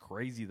 That's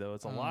crazy, though.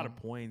 It's a lot of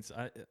points.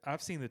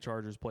 I've seen the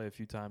Chargers play a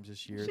few times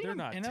this year. They're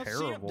not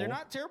terrible. They're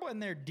not terrible in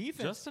their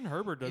defense. Justin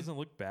Herbert doesn't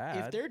look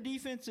bad. If their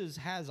defense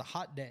has a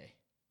hot day,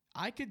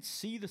 I could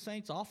see the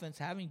Saints offense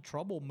having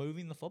trouble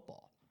moving the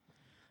football.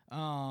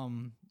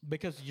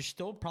 Because you're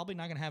still probably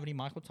not going to have any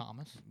Michael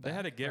Thomas. They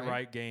had a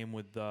get-right game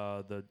with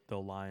the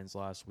Lions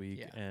last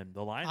week, and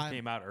the Lions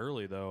came out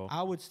early, though.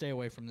 I would stay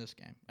away from this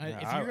game. Yeah,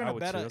 if you're going to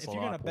bet a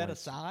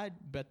points. side,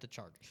 bet the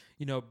Chargers.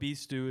 You know,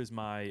 B-Stu is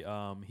my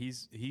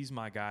he's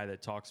my guy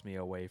that talks me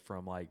away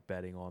from like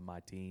betting on my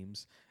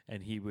teams,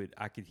 and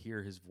I could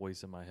hear his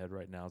voice in my head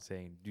right now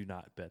saying, "Do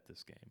not bet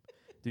this game.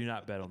 Do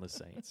not bet on the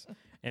Saints."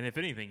 And if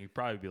anything, he'd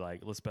probably be like,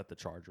 "Let's bet the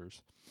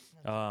Chargers."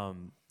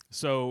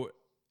 So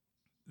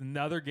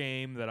another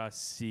game that I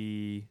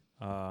see,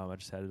 I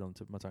just had it on the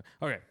tip of my tongue.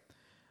 Okay,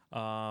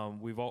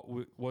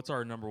 what's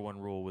our number one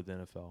rule with the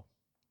NFL?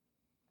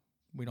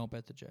 We don't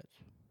bet the Jets.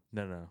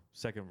 No.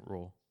 Second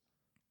rule.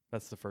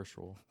 That's the first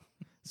rule.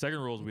 Second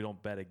rule is we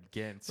don't bet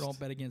against. We don't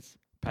bet against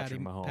Patty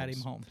Mahomes. Patty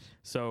Mahomes.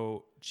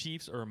 So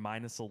Chiefs are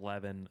minus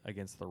 11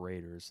 against the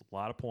Raiders. A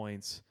lot of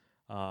points.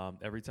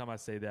 Every time I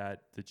say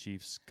that, the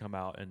Chiefs come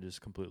out and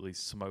just completely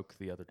smoke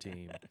the other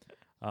team.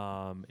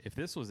 If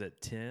this was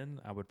at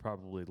 10, I would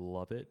probably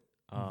love it.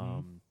 I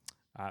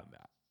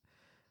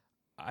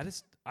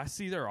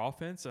see their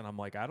offense, and I'm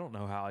like, I don't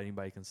know how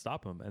anybody can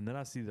stop them. And then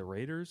I see the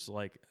Raiders,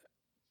 like,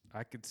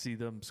 I could see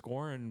them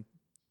scoring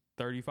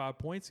 35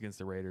 points against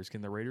the Raiders.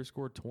 Can the Raiders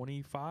score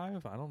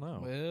 25? I don't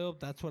know. Well,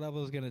 that's what I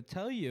was going to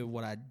tell you.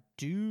 What I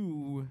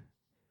do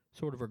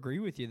sort of agree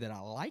with you that I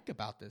like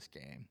about this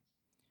game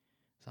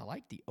is I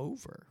like the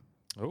over.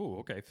 Oh,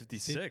 okay,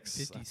 56.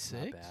 56? That's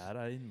not bad.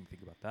 I didn't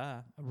think about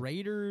that.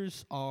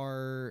 Raiders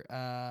are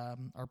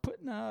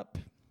putting up,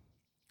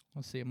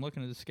 let's see, I'm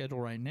looking at the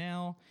schedule right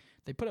now.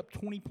 They put up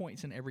 20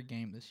 points in every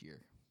game this year.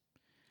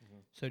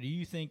 So do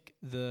you think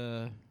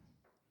that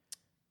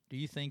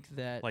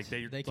Like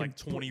they can like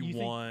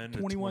 21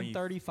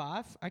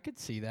 21-35? I could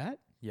see that.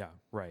 Yeah,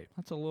 right.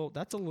 That's a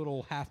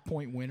little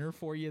half-point winner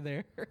for you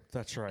there.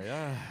 That's right.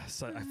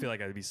 So I feel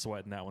like I'd be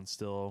sweating that one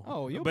still.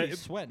 Oh, you'll be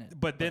sweating it.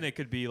 But then it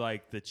could be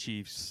like the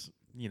Chiefs,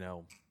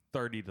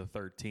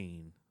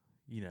 30-13,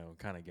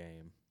 kind of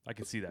game. I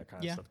could see that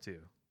kind of stuff too.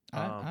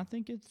 I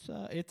think it's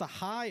a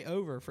high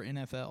over for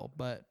NFL,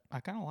 but I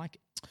kind of like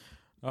it.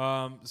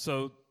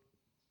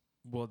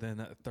 Well,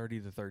 then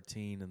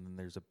 30-13, and then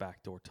there's a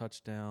backdoor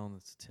touchdown.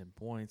 That's 10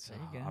 points. There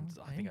you go.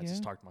 I think I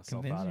just talked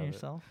myself Convincing out of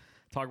yourself.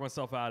 it. Talk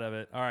myself out of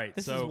it. All right.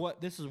 This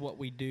is what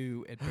we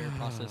do at Bear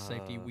Process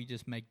Safety. We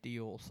just make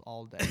deals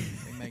all day.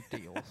 We make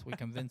deals. We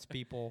convince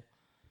people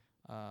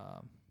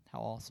how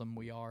awesome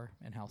we are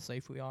and how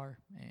safe we are,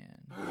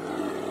 and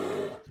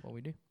that's what we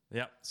do.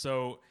 Yep.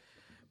 So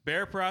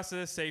Bear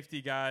Process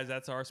Safety, guys,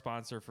 that's our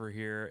sponsor for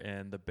here,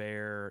 and the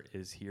bear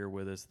is here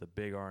with us, the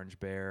big orange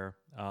bear.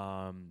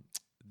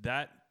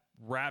 That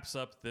wraps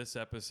up this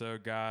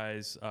episode,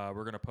 guys. We're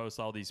going to post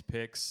all these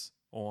pics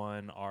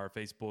on our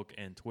Facebook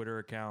and Twitter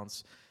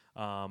accounts.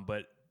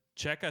 But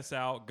check us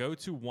out. Go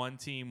to One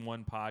Team,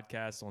 One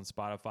Podcast on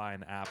Spotify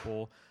and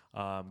Apple.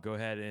 Go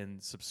ahead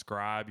and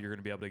subscribe. You're going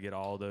to be able to get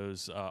all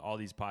these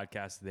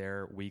podcasts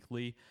there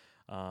weekly.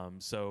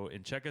 And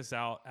check us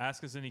out.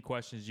 Ask us any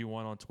questions you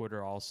want on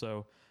Twitter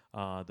also.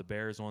 The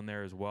Bear's on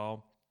there as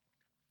well.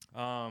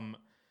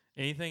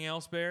 Anything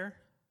else, Bear?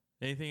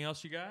 Anything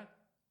else you got?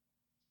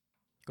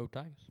 Go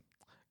Tigers.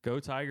 Go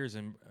Tigers.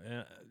 And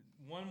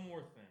one more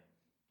thing.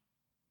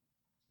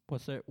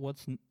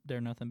 What's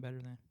there nothing better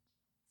than?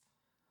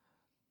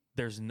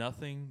 There's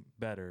nothing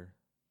better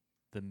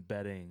than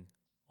betting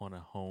on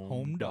a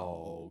home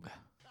dog.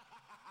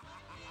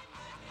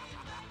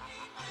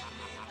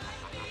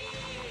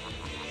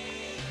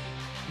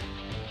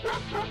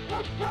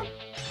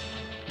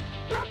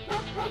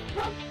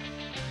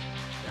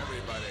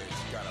 Everybody's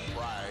got a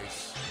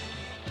price.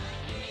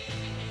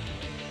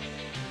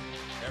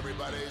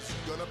 Everybody's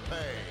gonna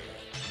pay.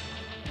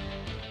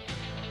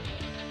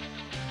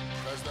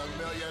 'Cause the $1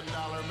 Million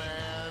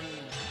Man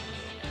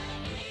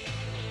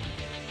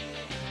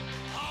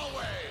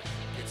always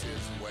gets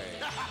his way.